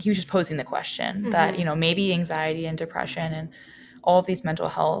he was just posing the question that, maybe anxiety and depression and all of these mental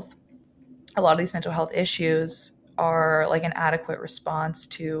health, a lot of these mental health issues are like an adequate response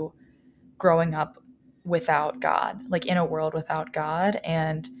to growing up without God, like in a world without God.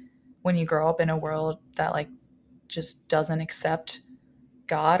 And when you grow up in a world that like just doesn't accept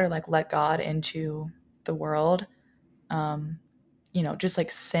God or like let God into the world, just like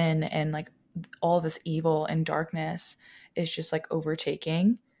sin and like all this evil and darkness is just like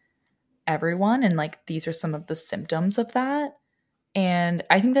overtaking everyone. And like these are some of the symptoms of that. And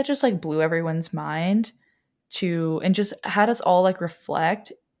I think that just like blew everyone's mind and just had us all like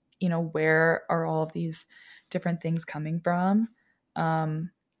reflect, where are all of these different things coming from.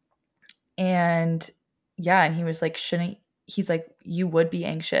 Um, and yeah, and he was like, he's like, you would be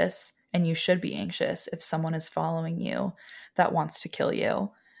anxious and you should be anxious if someone is following you that wants to kill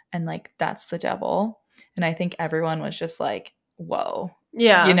you. And like, that's the devil. And I think everyone was just like, whoa,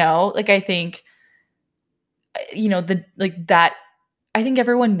 Yeah. like, I think, the, like that, I think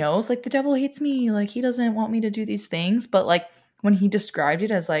everyone knows like the devil hates me. Like he doesn't want me to do these things. But like when he described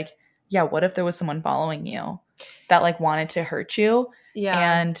it as like, yeah, what if there was someone following you that like wanted to hurt you?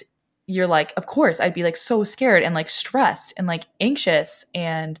 Yeah. And you're like, of course, I'd be like so scared and like stressed and like anxious.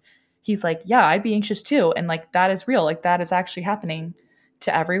 And he's like, yeah, I'd be anxious too. And like that is real. Like that is actually happening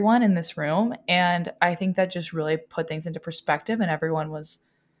to everyone in this room. And I think that just really put things into perspective. And everyone was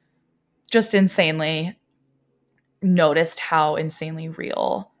just insanely noticed how insanely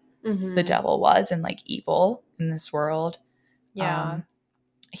real the devil was and like evil in this world. Yeah.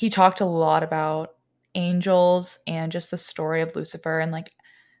 He talked a lot about angels and just the story of Lucifer. And like,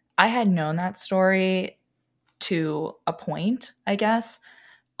 I had known that story to a point, I guess.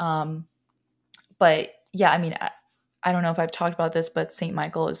 But yeah, I mean, I don't know if I've talked about this, but Saint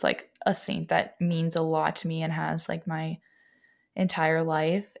Michael is like a saint that means a lot to me and has like my entire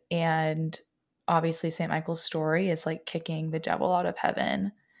life. And obviously, Saint Michael's story is like kicking the devil out of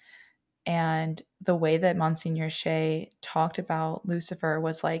heaven. And the way that Monsignor Shea talked about Lucifer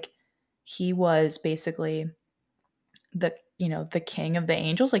was like he was basically the king of the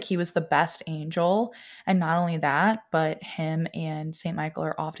angels. Like he was the best angel. And not only that, but him and Saint Michael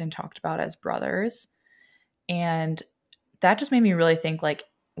are often talked about as brothers. And that just made me really think like,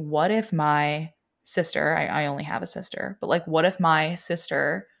 what if my sister, I only have a sister, but like what if my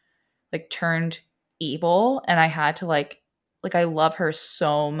sister like turned evil and I had to like I love her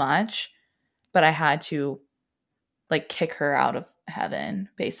so much, but I had to like kick her out of heaven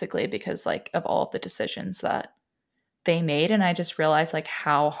basically because like of all of the decisions that they made. And I just realized like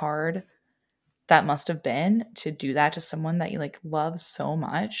how hard that must have been to do that to someone that you like love so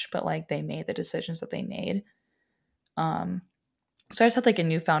much, but like they made the decisions that they made. So I just had like a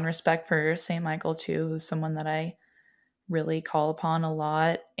newfound respect for Saint Michael too, who's someone that I really call upon a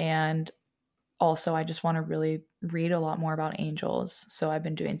lot. And also I just want to really read a lot more about angels. So I've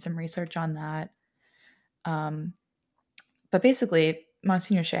been doing some research on that. But basically,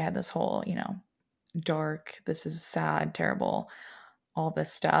 Monsignor Shea had this whole, dark, this is sad, terrible, all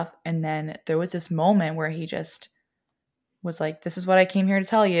this stuff. And then there was this moment where he just was like, this is what I came here to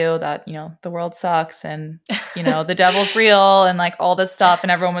tell you, that, the world sucks and, the devil's real and like all this stuff.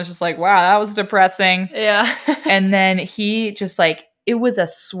 And everyone was just like, wow, that was depressing. Yeah. And then he just like, it was a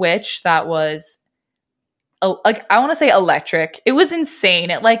switch that was like, I want to say electric. It was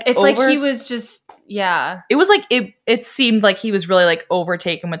insane. It's like he was just, yeah. It was like, it seemed like he was really like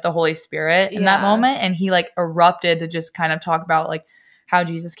overtaken with the Holy Spirit in that moment. And he like erupted to just kind of talk about like how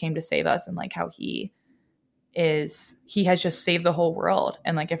Jesus came to save us and like how he has just saved the whole world.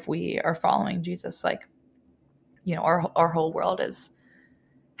 And like, if we are following Jesus, like, our whole world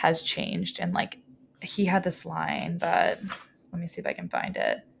has changed. And like, he had this line that, let me see if I can find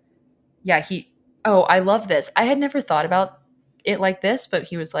it. yeah, oh, I love this. I had never thought about it like this, but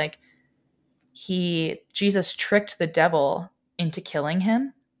he was like, Jesus tricked the devil into killing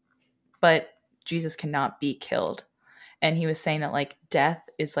him, but Jesus cannot be killed. And he was saying that like death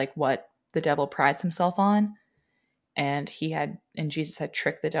is like what the devil prides himself on, and Jesus had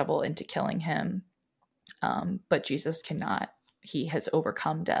tricked the devil into killing him. But Jesus cannot. He has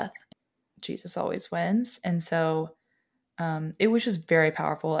overcome death. Jesus always wins. And so it was just very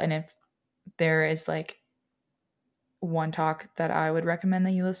powerful. And if there is like one talk that I would recommend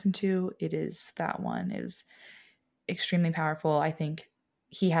that you listen to, it is that one. It was extremely powerful. I think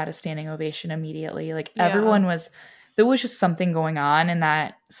he had a standing ovation immediately. Like Yeah. everyone was, there was just something going on in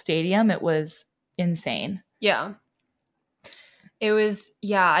that stadium. It was insane. Yeah. It was,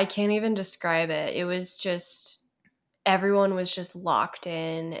 yeah, I can't even describe it. It was just, everyone was just locked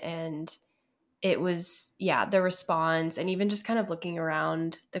in, and it was, yeah, the response, and even just kind of looking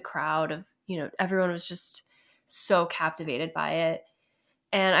around the crowd of, everyone was just so captivated by it.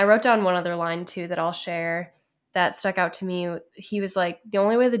 And I wrote down one other line too that I'll share that stuck out to me. He was like, the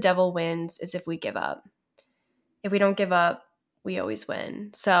only way the devil wins is if we give up. If we don't give up, we always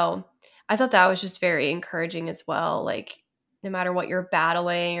win. So I thought that was just very encouraging as well. Like, no matter what you're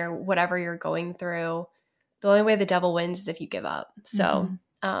battling or whatever you're going through, the only way the devil wins is if you give up. So,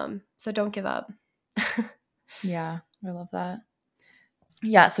 so don't give up. Yeah, I love that.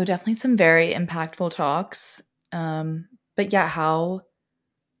 Yeah, so definitely some very impactful talks. But yeah, how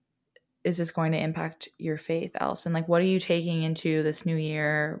is this going to impact your faith, Allison? Like, what are you taking into this new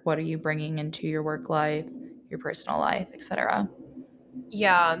year? What are you bringing into your work life, your personal life, etc.?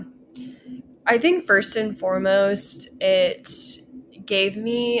 Yeah. I think first and foremost, it gave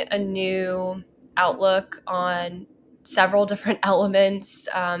me a new outlook on several different elements,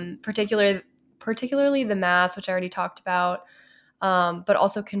 particularly the Mass, which I already talked about, but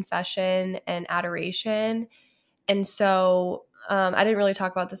also confession and adoration. And so I didn't really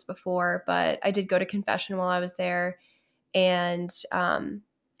talk about this before, but I did go to confession while I was there, and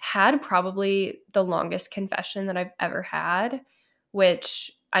had probably the longest confession that I've ever had,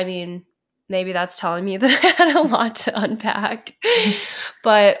 which, I mean, maybe that's telling me that I had a lot to unpack.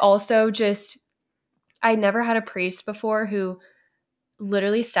 But also just, I never had a priest before who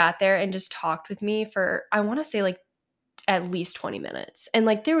literally sat there and just talked with me for, I want to say, like, at least 20 minutes. And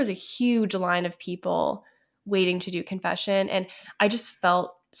like, there was a huge line of people waiting to do confession, and I just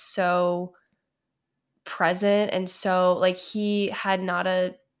felt so present, and so like he had not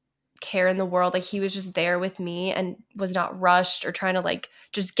a care in the world. Like, he was just there with me and was not rushed or trying to like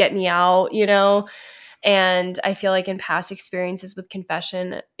just get me out. And I feel like in past experiences with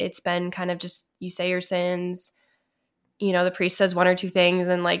confession, it's been kind of just, you say your sins, the priest says one or two things,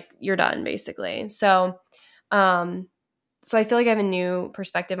 and like you're done basically. So so I feel like I have a new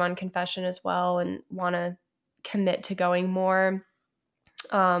perspective on confession as well, and want to commit to going more.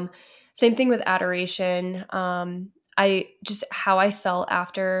 um Same thing with adoration. I just, how I felt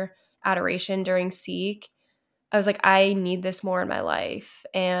after adoration during Seek, I was like, I need this more in my life.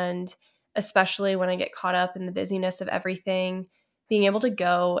 And especially when I get caught up in the busyness of everything, being able to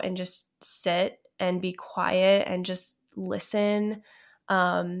go and just sit and be quiet and just listen,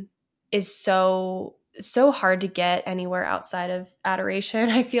 is so hard to get anywhere outside of adoration.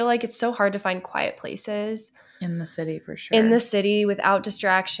 I feel like it's so hard to find quiet places In the city, for in sure. the city without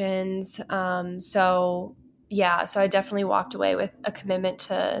distractions. So yeah, so I definitely walked away with a commitment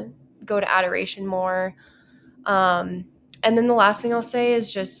to go to adoration more. And then the last thing I'll say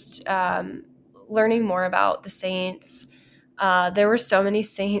is just learning more about the saints. There were so many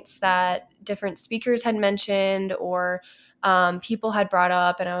saints that different speakers had mentioned, or people had brought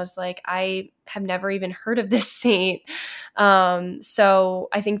up, and I was like, I have never even heard of this saint. So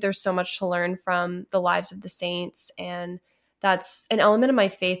I think there's so much to learn from the lives of the saints, and that's an element of my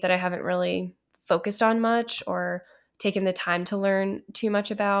faith that I haven't really focused on much or taken the time to learn too much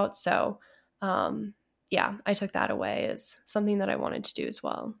about. So yeah, I took that away as something that I wanted to do as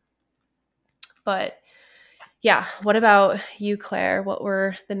well. But yeah, what about you, Claire? What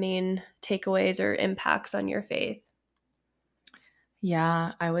were the main takeaways or impacts on your faith?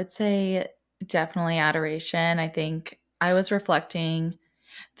 Yeah, I would say definitely adoration. I think I was reflecting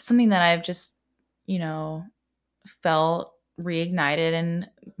something that I've just, you know, felt reignited in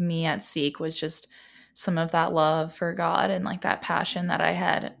me at Seek was just some of that love for God and like that passion that I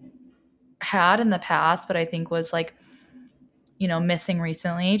had in the past, but I think was like, missing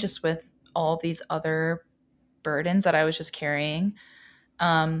recently just with all these other burdens that I was just carrying.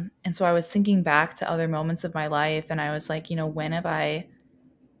 And so I was thinking back to other moments of my life, and I was like, when have I,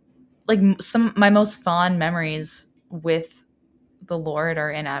 like, some my most fond memories with the Lord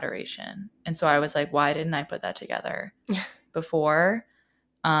are in adoration. And so I was like, why didn't I put that together before?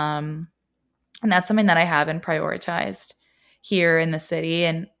 And that's something that I haven't prioritized here in the city.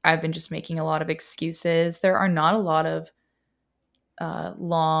 And I've been just making a lot of excuses. There are not a lot of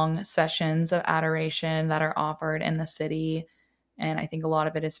long sessions of adoration that are offered in the city. And I think a lot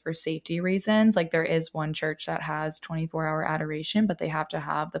of it is for safety reasons. Like there is one church that has 24-hour adoration, but they have to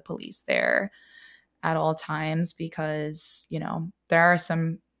have the police there at all times because, you know, there are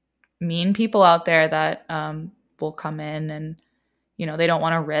some mean people out there that will come in and, you know, they don't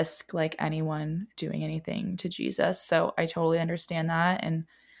want to risk like anyone doing anything to Jesus. So I totally understand that. And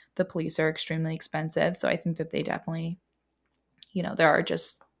the police are extremely expensive. So I think that they definitely, you know, there are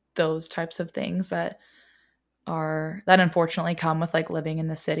just those types of things that unfortunately come with like living in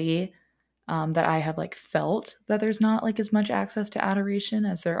the city, that I have like felt that there's not like as much access to adoration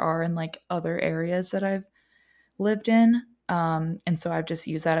as there are in like other areas that I've lived in. And so I've just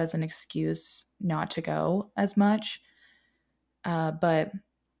used that as an excuse not to go as much. But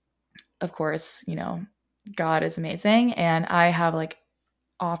of course, you know, God is amazing. And I have like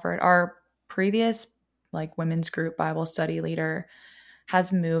offered our previous like women's group Bible study leader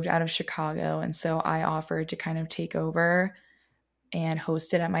has moved out of Chicago. And so I offered to kind of take over and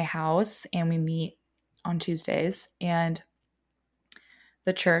host it at my house. And we meet on Tuesdays. And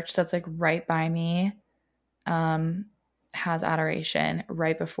the church that's like right by me has adoration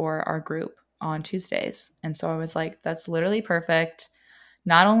right before our group on Tuesdays. And so I was like, that's literally perfect.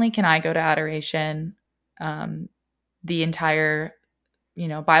 Not only can I go to adoration, the entire, you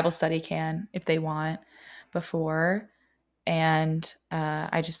know, Bible study can if they want before. And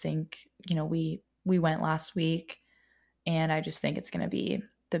I just think, you know, we went last week, and I just think it's going to be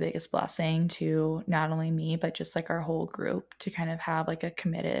the biggest blessing to not only me, but just like our whole group to kind of have like a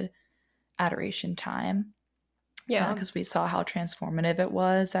committed adoration time. Yeah. Because we saw how transformative it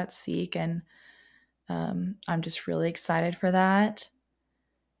was at Seek, and I'm just really excited for that.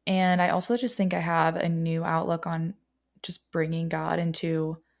 And I also just think I have a new outlook on just bringing God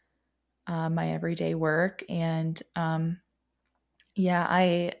into my everyday work. And yeah,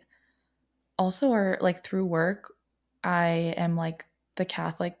 I also are like through work, I am like the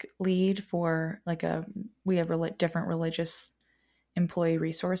Catholic lead for like we have different religious employee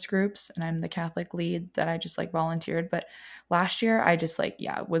resource groups, and I'm the Catholic lead that I just like volunteered. But last year I just like,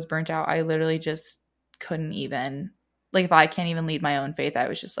 yeah, was burnt out. I literally just couldn't even, like, if I can't even lead my own faith, I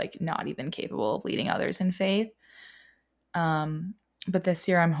was just like not even capable of leading others in faith. But this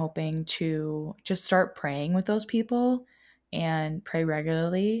year I'm hoping to just start praying with those people and pray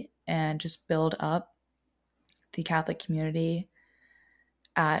regularly and just build up the Catholic community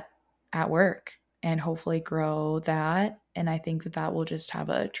at work and hopefully grow that. And I think that that will just have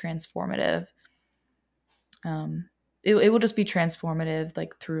a transformative, it will just be transformative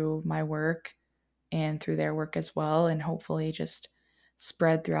like through my work and through their work as well, and hopefully just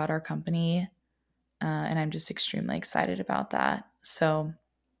spread throughout our company. And I'm just extremely excited about that. So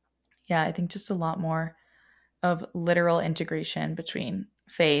yeah, I think just a lot more of literal integration between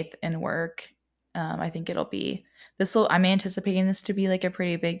faith and work. I think I'm anticipating this to be like a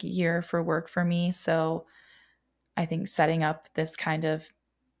pretty big year for work for me. So I think setting up this kind of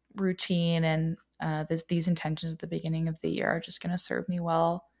routine and these intentions at the beginning of the year are just going to serve me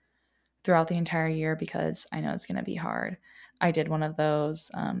well throughout the entire year, because I know it's going to be hard. I did one of those.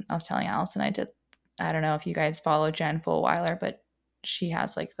 I was telling Allison I don't know if you guys follow Jen Fulweiler, but she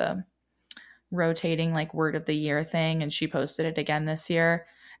has like the rotating like word of the year thing, and she posted it again this year.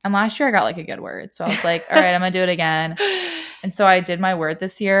 And last year I got like a good word. So I was like, all right, I'm going to do it again. And so I did my word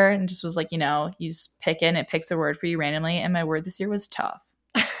this year and just was like, you know, you just pick it and it picks a word for you randomly. And my word this year was tough.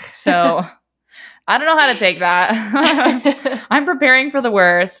 So I don't know how to take that. I'm preparing for the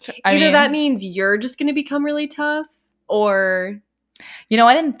worst. Either that means you're just going to become really tough, or... You know,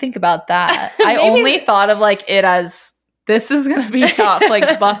 I didn't think about that. I only thought of like it as, this is going to be tough.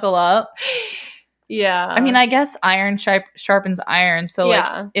 Like, buckle up. Yeah. I mean, I guess iron sharpens iron. So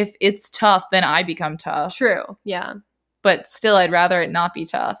like, if it's tough, then I become tough. True. Yeah. But still, I'd rather it not be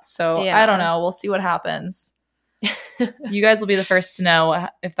tough. So I don't know. We'll see what happens. You guys will be the first to know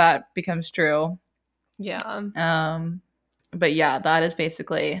if that becomes true. Yeah. But yeah, that is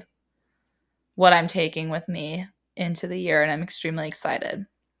basically what I'm taking with me into the year, and I'm extremely excited.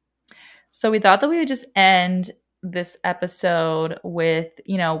 So we thought that we would just end this episode with,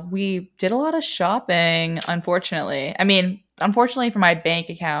 you know, we did a lot of shopping, unfortunately. I mean, unfortunately for my bank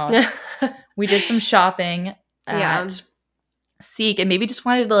account, we did some shopping at Seek, and maybe just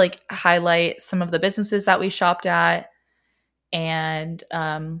wanted to like highlight some of the businesses that we shopped at, and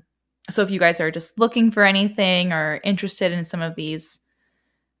So if you guys are just looking for anything or interested in some of these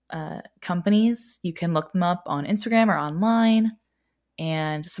companies, you can look them up on Instagram or online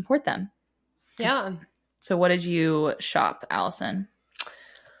and support them. Yeah. So what did you shop, Allison?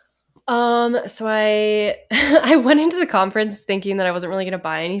 So I I went into the conference thinking that I wasn't really going to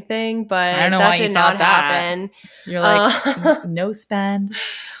buy anything, but I don't know that why you did thought not that. happen. You're like, no spend.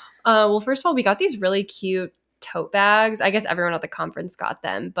 Well, first of all, we got these really cute tote bags. I guess everyone at the conference got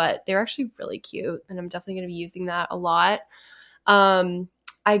them, but they're actually really cute, and I'm definitely going to be using that a lot.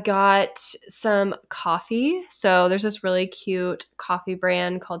 I got some coffee. So there's this really cute coffee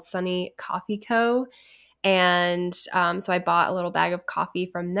brand called Sunny Coffee Co. And so I bought a little bag of coffee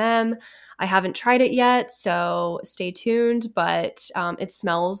from them. I haven't tried it yet, so stay tuned, but it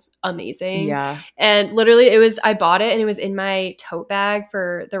smells amazing. Yeah. And literally, I bought it and it was in my tote bag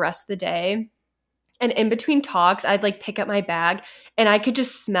for the rest of the day. And in between talks, I'd like pick up my bag and I could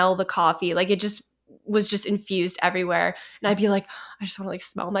just smell the coffee. Like it just was just infused everywhere. And I'd be like, I just want to like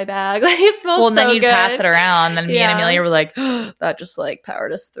smell my bag. Like it smells Well, so then you'd good. pass it around. Then me and Yeah. Amelia were like, that just like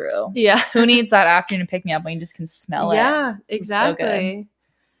powered us through. Yeah. Who needs that afternoon pick me up when you just can smell it? Yeah, It's so good. exactly.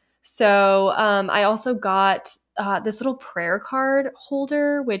 So I also got this little prayer card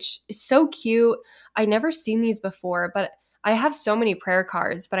holder, which is so cute. I never seen these before, but I have so many prayer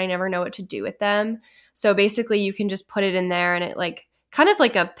cards, but I never know what to do with them. So basically, you can just put it in there, and it like kind of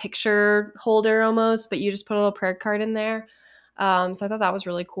like a picture holder almost, but you just put a little prayer card in there. So I thought that was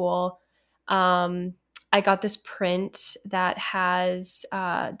really cool. I got this print that has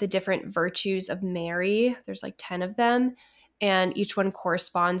the different virtues of Mary. There's like 10 of them, and each one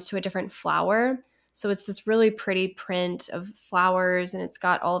corresponds to a different flower. So it's this really pretty print of flowers, and it's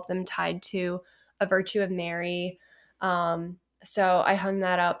got all of them tied to a virtue of Mary. So I hung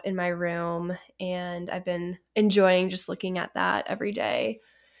that up in my room, and I've been enjoying just looking at that every day.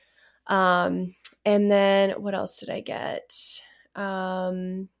 And then what else did I get?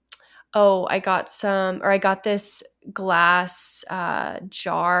 I got this glass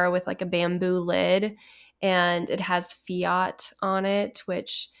jar with like a bamboo lid, and it has fiat on it,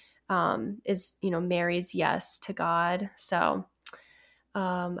 which is, Mary's yes to God. So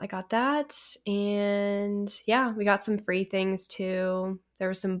I got that. And yeah, we got some free things too. There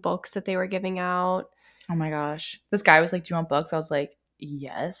were some books that they were giving out. Oh my gosh. This guy was like, do you want books? I was like,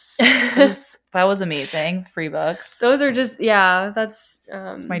 yes. That was amazing. Free books. Those are just, yeah, that's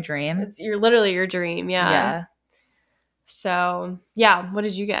It's my dream. You're literally your dream. Yeah. Yeah. So yeah, what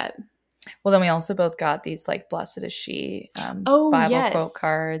did you get? Well, then we also both got these like "Blessed is She" Oh, Bible yes. quote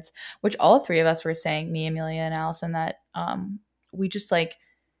cards, which all three of us were saying, me, Amelia, and Allison, that we just like,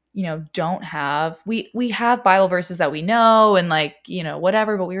 don't have. We have Bible verses that we know and like,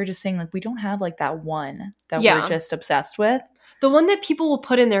 whatever, but we were just saying like we don't have like that one that Yeah. we're just obsessed with. The one that people will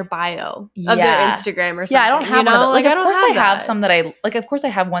put in their bio of their Yeah. Instagram or something. Yeah, I don't have one of those. Like, I of don't course I have that. some that I like. Of course I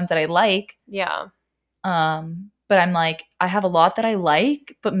have ones that I like. Yeah. But I'm like, I have a lot that I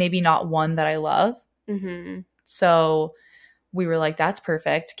like, but maybe not one that I love. Mm-hmm. So we were like, that's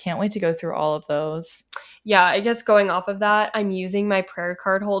perfect. Can't wait to go through all of those. Yeah, I guess going off of that, I'm using my prayer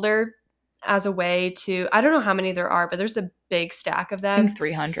card holder as a way to, I don't know how many there are, but there's a big stack of I them. think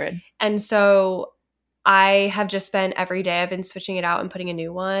 300. And so I have just been every day, I've been switching it out and putting a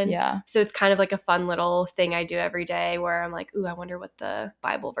new one. Yeah. So it's kind of like a fun little thing I do every day where I'm like, ooh, I wonder what the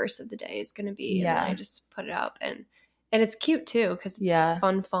Bible verse of the day is going to be. And then I just put it up, and it's cute too because it's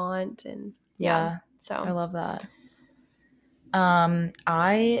fun font and yeah. So I love that.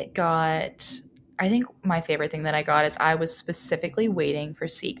 I think my favorite thing that I got is I was specifically waiting for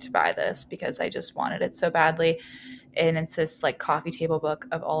Seek to buy this because I just wanted it so badly. And it's this like coffee table book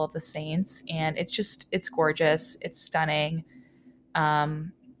of all of the saints, and it's gorgeous, it's stunning.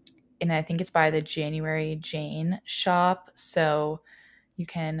 And I think it's by the January Jane shop, so you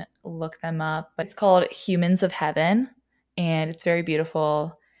can look them up. But it's called Humans of Heaven, and it's very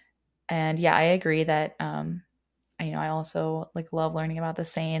beautiful. And yeah, I agree that I also like love learning about the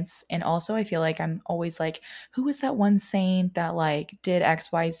saints, and also I feel like I'm always like, who is that one saint that like did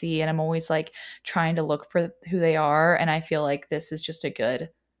XYZ, and I'm always like trying to look for who they are, and I feel like this is just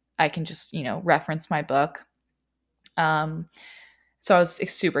I can just reference my book. So I was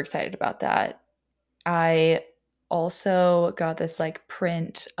super excited about that. I also got this like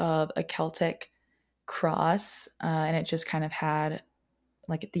print of a Celtic cross, and it just kind of had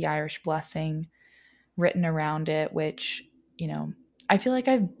like the Irish blessing written around it, which, I feel like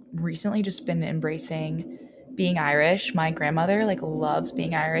I've recently just been embracing being Irish. My grandmother like loves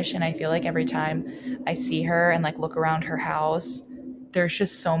being Irish, and I feel like every time I see her and like look around her house, there's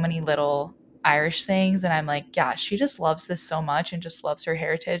just so many little Irish things, and I'm like, yeah, she just loves this so much and just loves her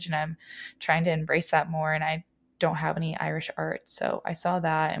heritage, and I'm trying to embrace that more, and I don't have any Irish art. So I saw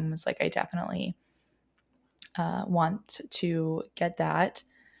that and was like, I definitely want to get that.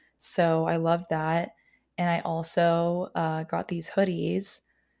 So I love that. And I also got these hoodies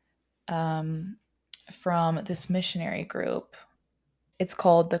from this missionary group. It's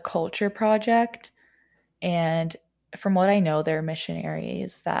called the Culture Project. And from what I know, they're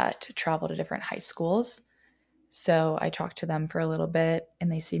missionaries that travel to different high schools. So I talked to them for a little bit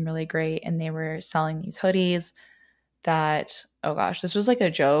and they seem really great. And they were selling these hoodies that, oh gosh, this was like a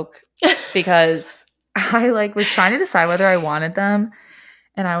joke because I like was trying to decide whether I wanted them.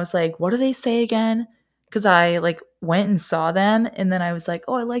 And I was like, what do they say again? Because I like went and saw them and then I was like,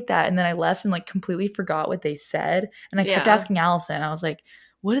 oh, I like that. And then I left and like completely forgot what they said. And I kept asking Allison. I was like,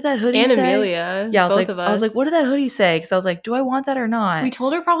 what did that hoodie say? And Amelia. Yeah, both of us. I was like, what did that hoodie say? Because I was like, do I want that or not? We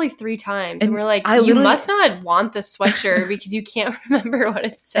told her probably 3 times. And we're like, you must not want this sweatshirt because you can't remember what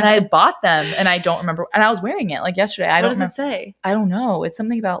it said. And I bought them and I don't remember. And I was wearing it like yesterday. What does it say? I don't know. It's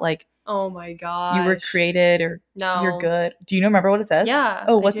something about like, oh my god, you were created or you're good. Do you remember what it says? Yeah.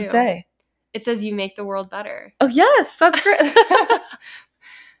 Oh, what's it say? It says you make the world better. Oh, yes. That's great.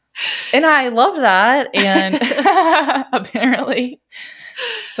 And I love that. And apparently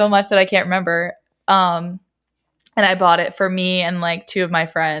so much that I can't remember. And I bought it for me and like 2 of my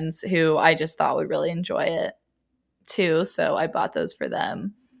friends who I just thought would really enjoy it too. So I bought those for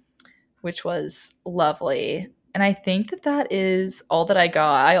them, which was lovely. And I think that is all that I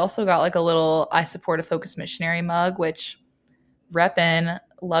got. I also got like a little I support a Focus Missionary mug, which reppin',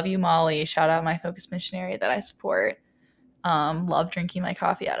 love you, Molly. Shout out my Focus Missionary that I support. Love drinking my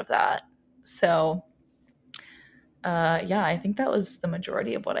coffee out of that. So yeah, I think that was the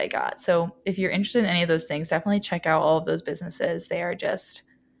majority of what I got. So if you're interested in any of those things, definitely check out all of those businesses. They are just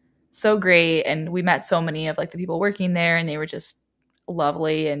so great. And we met so many of like the people working there and they were just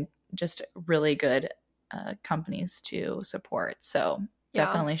lovely and just really good companies to support. So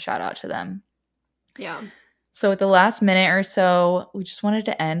definitely shout out to them. Yeah. So at the last minute or so, we just wanted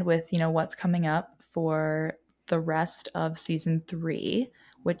to end with, what's coming up for the rest of season 3,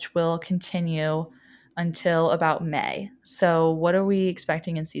 which will continue until about May. So what are we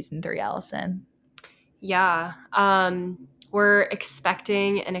expecting in season 3, Allison? Yeah. We're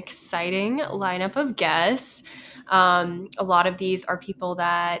expecting an exciting lineup of guests. A lot of these are people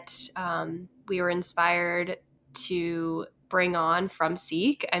that we were inspired to bring on from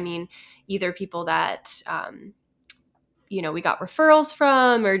Seek. I mean, either people that, we got referrals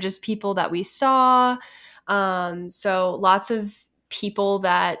from or just people that we saw. So lots of people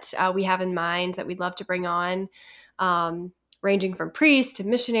that we have in mind that we'd love to bring on, ranging from priests to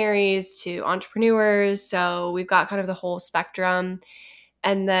missionaries to entrepreneurs. So we've got kind of the whole spectrum.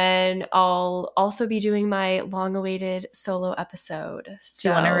 And then I'll also be doing my long-awaited solo episode. So, do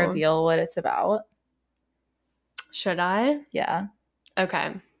you want to reveal what it's about? Should I? Yeah.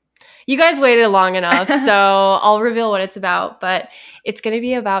 Okay. You guys waited long enough, so I'll reveal what it's about. But it's going to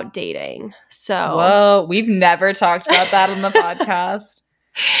be about dating. So, whoa, we've never talked about that on the podcast.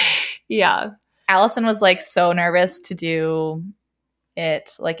 Yeah. Allison was like so nervous to do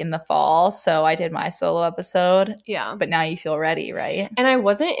it like in the fall, so I did my solo episode. Yeah. But now you feel ready, right? And I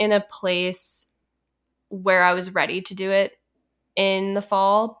wasn't in a place where I was ready to do it in the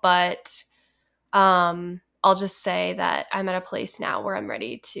fall, but I'll just say that I'm at a place now where I'm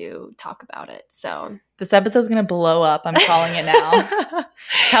ready to talk about it. So this episode's gonna blow up. I'm calling it now.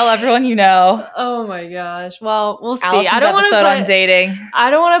 Tell everyone you know. Oh my gosh. Well, we'll see. Allison's I don't want to episode on dating. I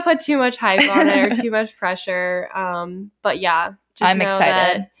don't want to put too much hype on it or too much pressure. But yeah, just I'm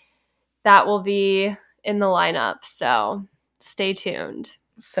excited. That will be in the lineup. So stay tuned.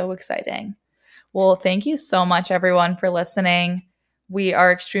 So exciting. Well, thank you so much, everyone, for listening. We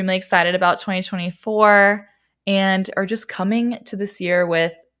are extremely excited about 2024 and are just coming to this year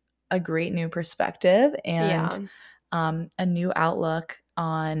with a great new perspective and a new outlook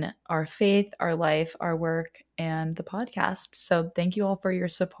on our faith, our life, our work, and the podcast. So thank you all for your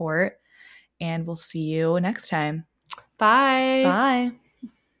support, and we'll see you next time. Bye. Bye.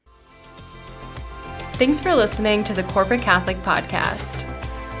 Thanks for listening to the Corporate Catholic Podcast.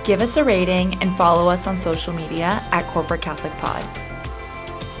 Give us a rating and follow us on social media at Corporate Catholic Pod.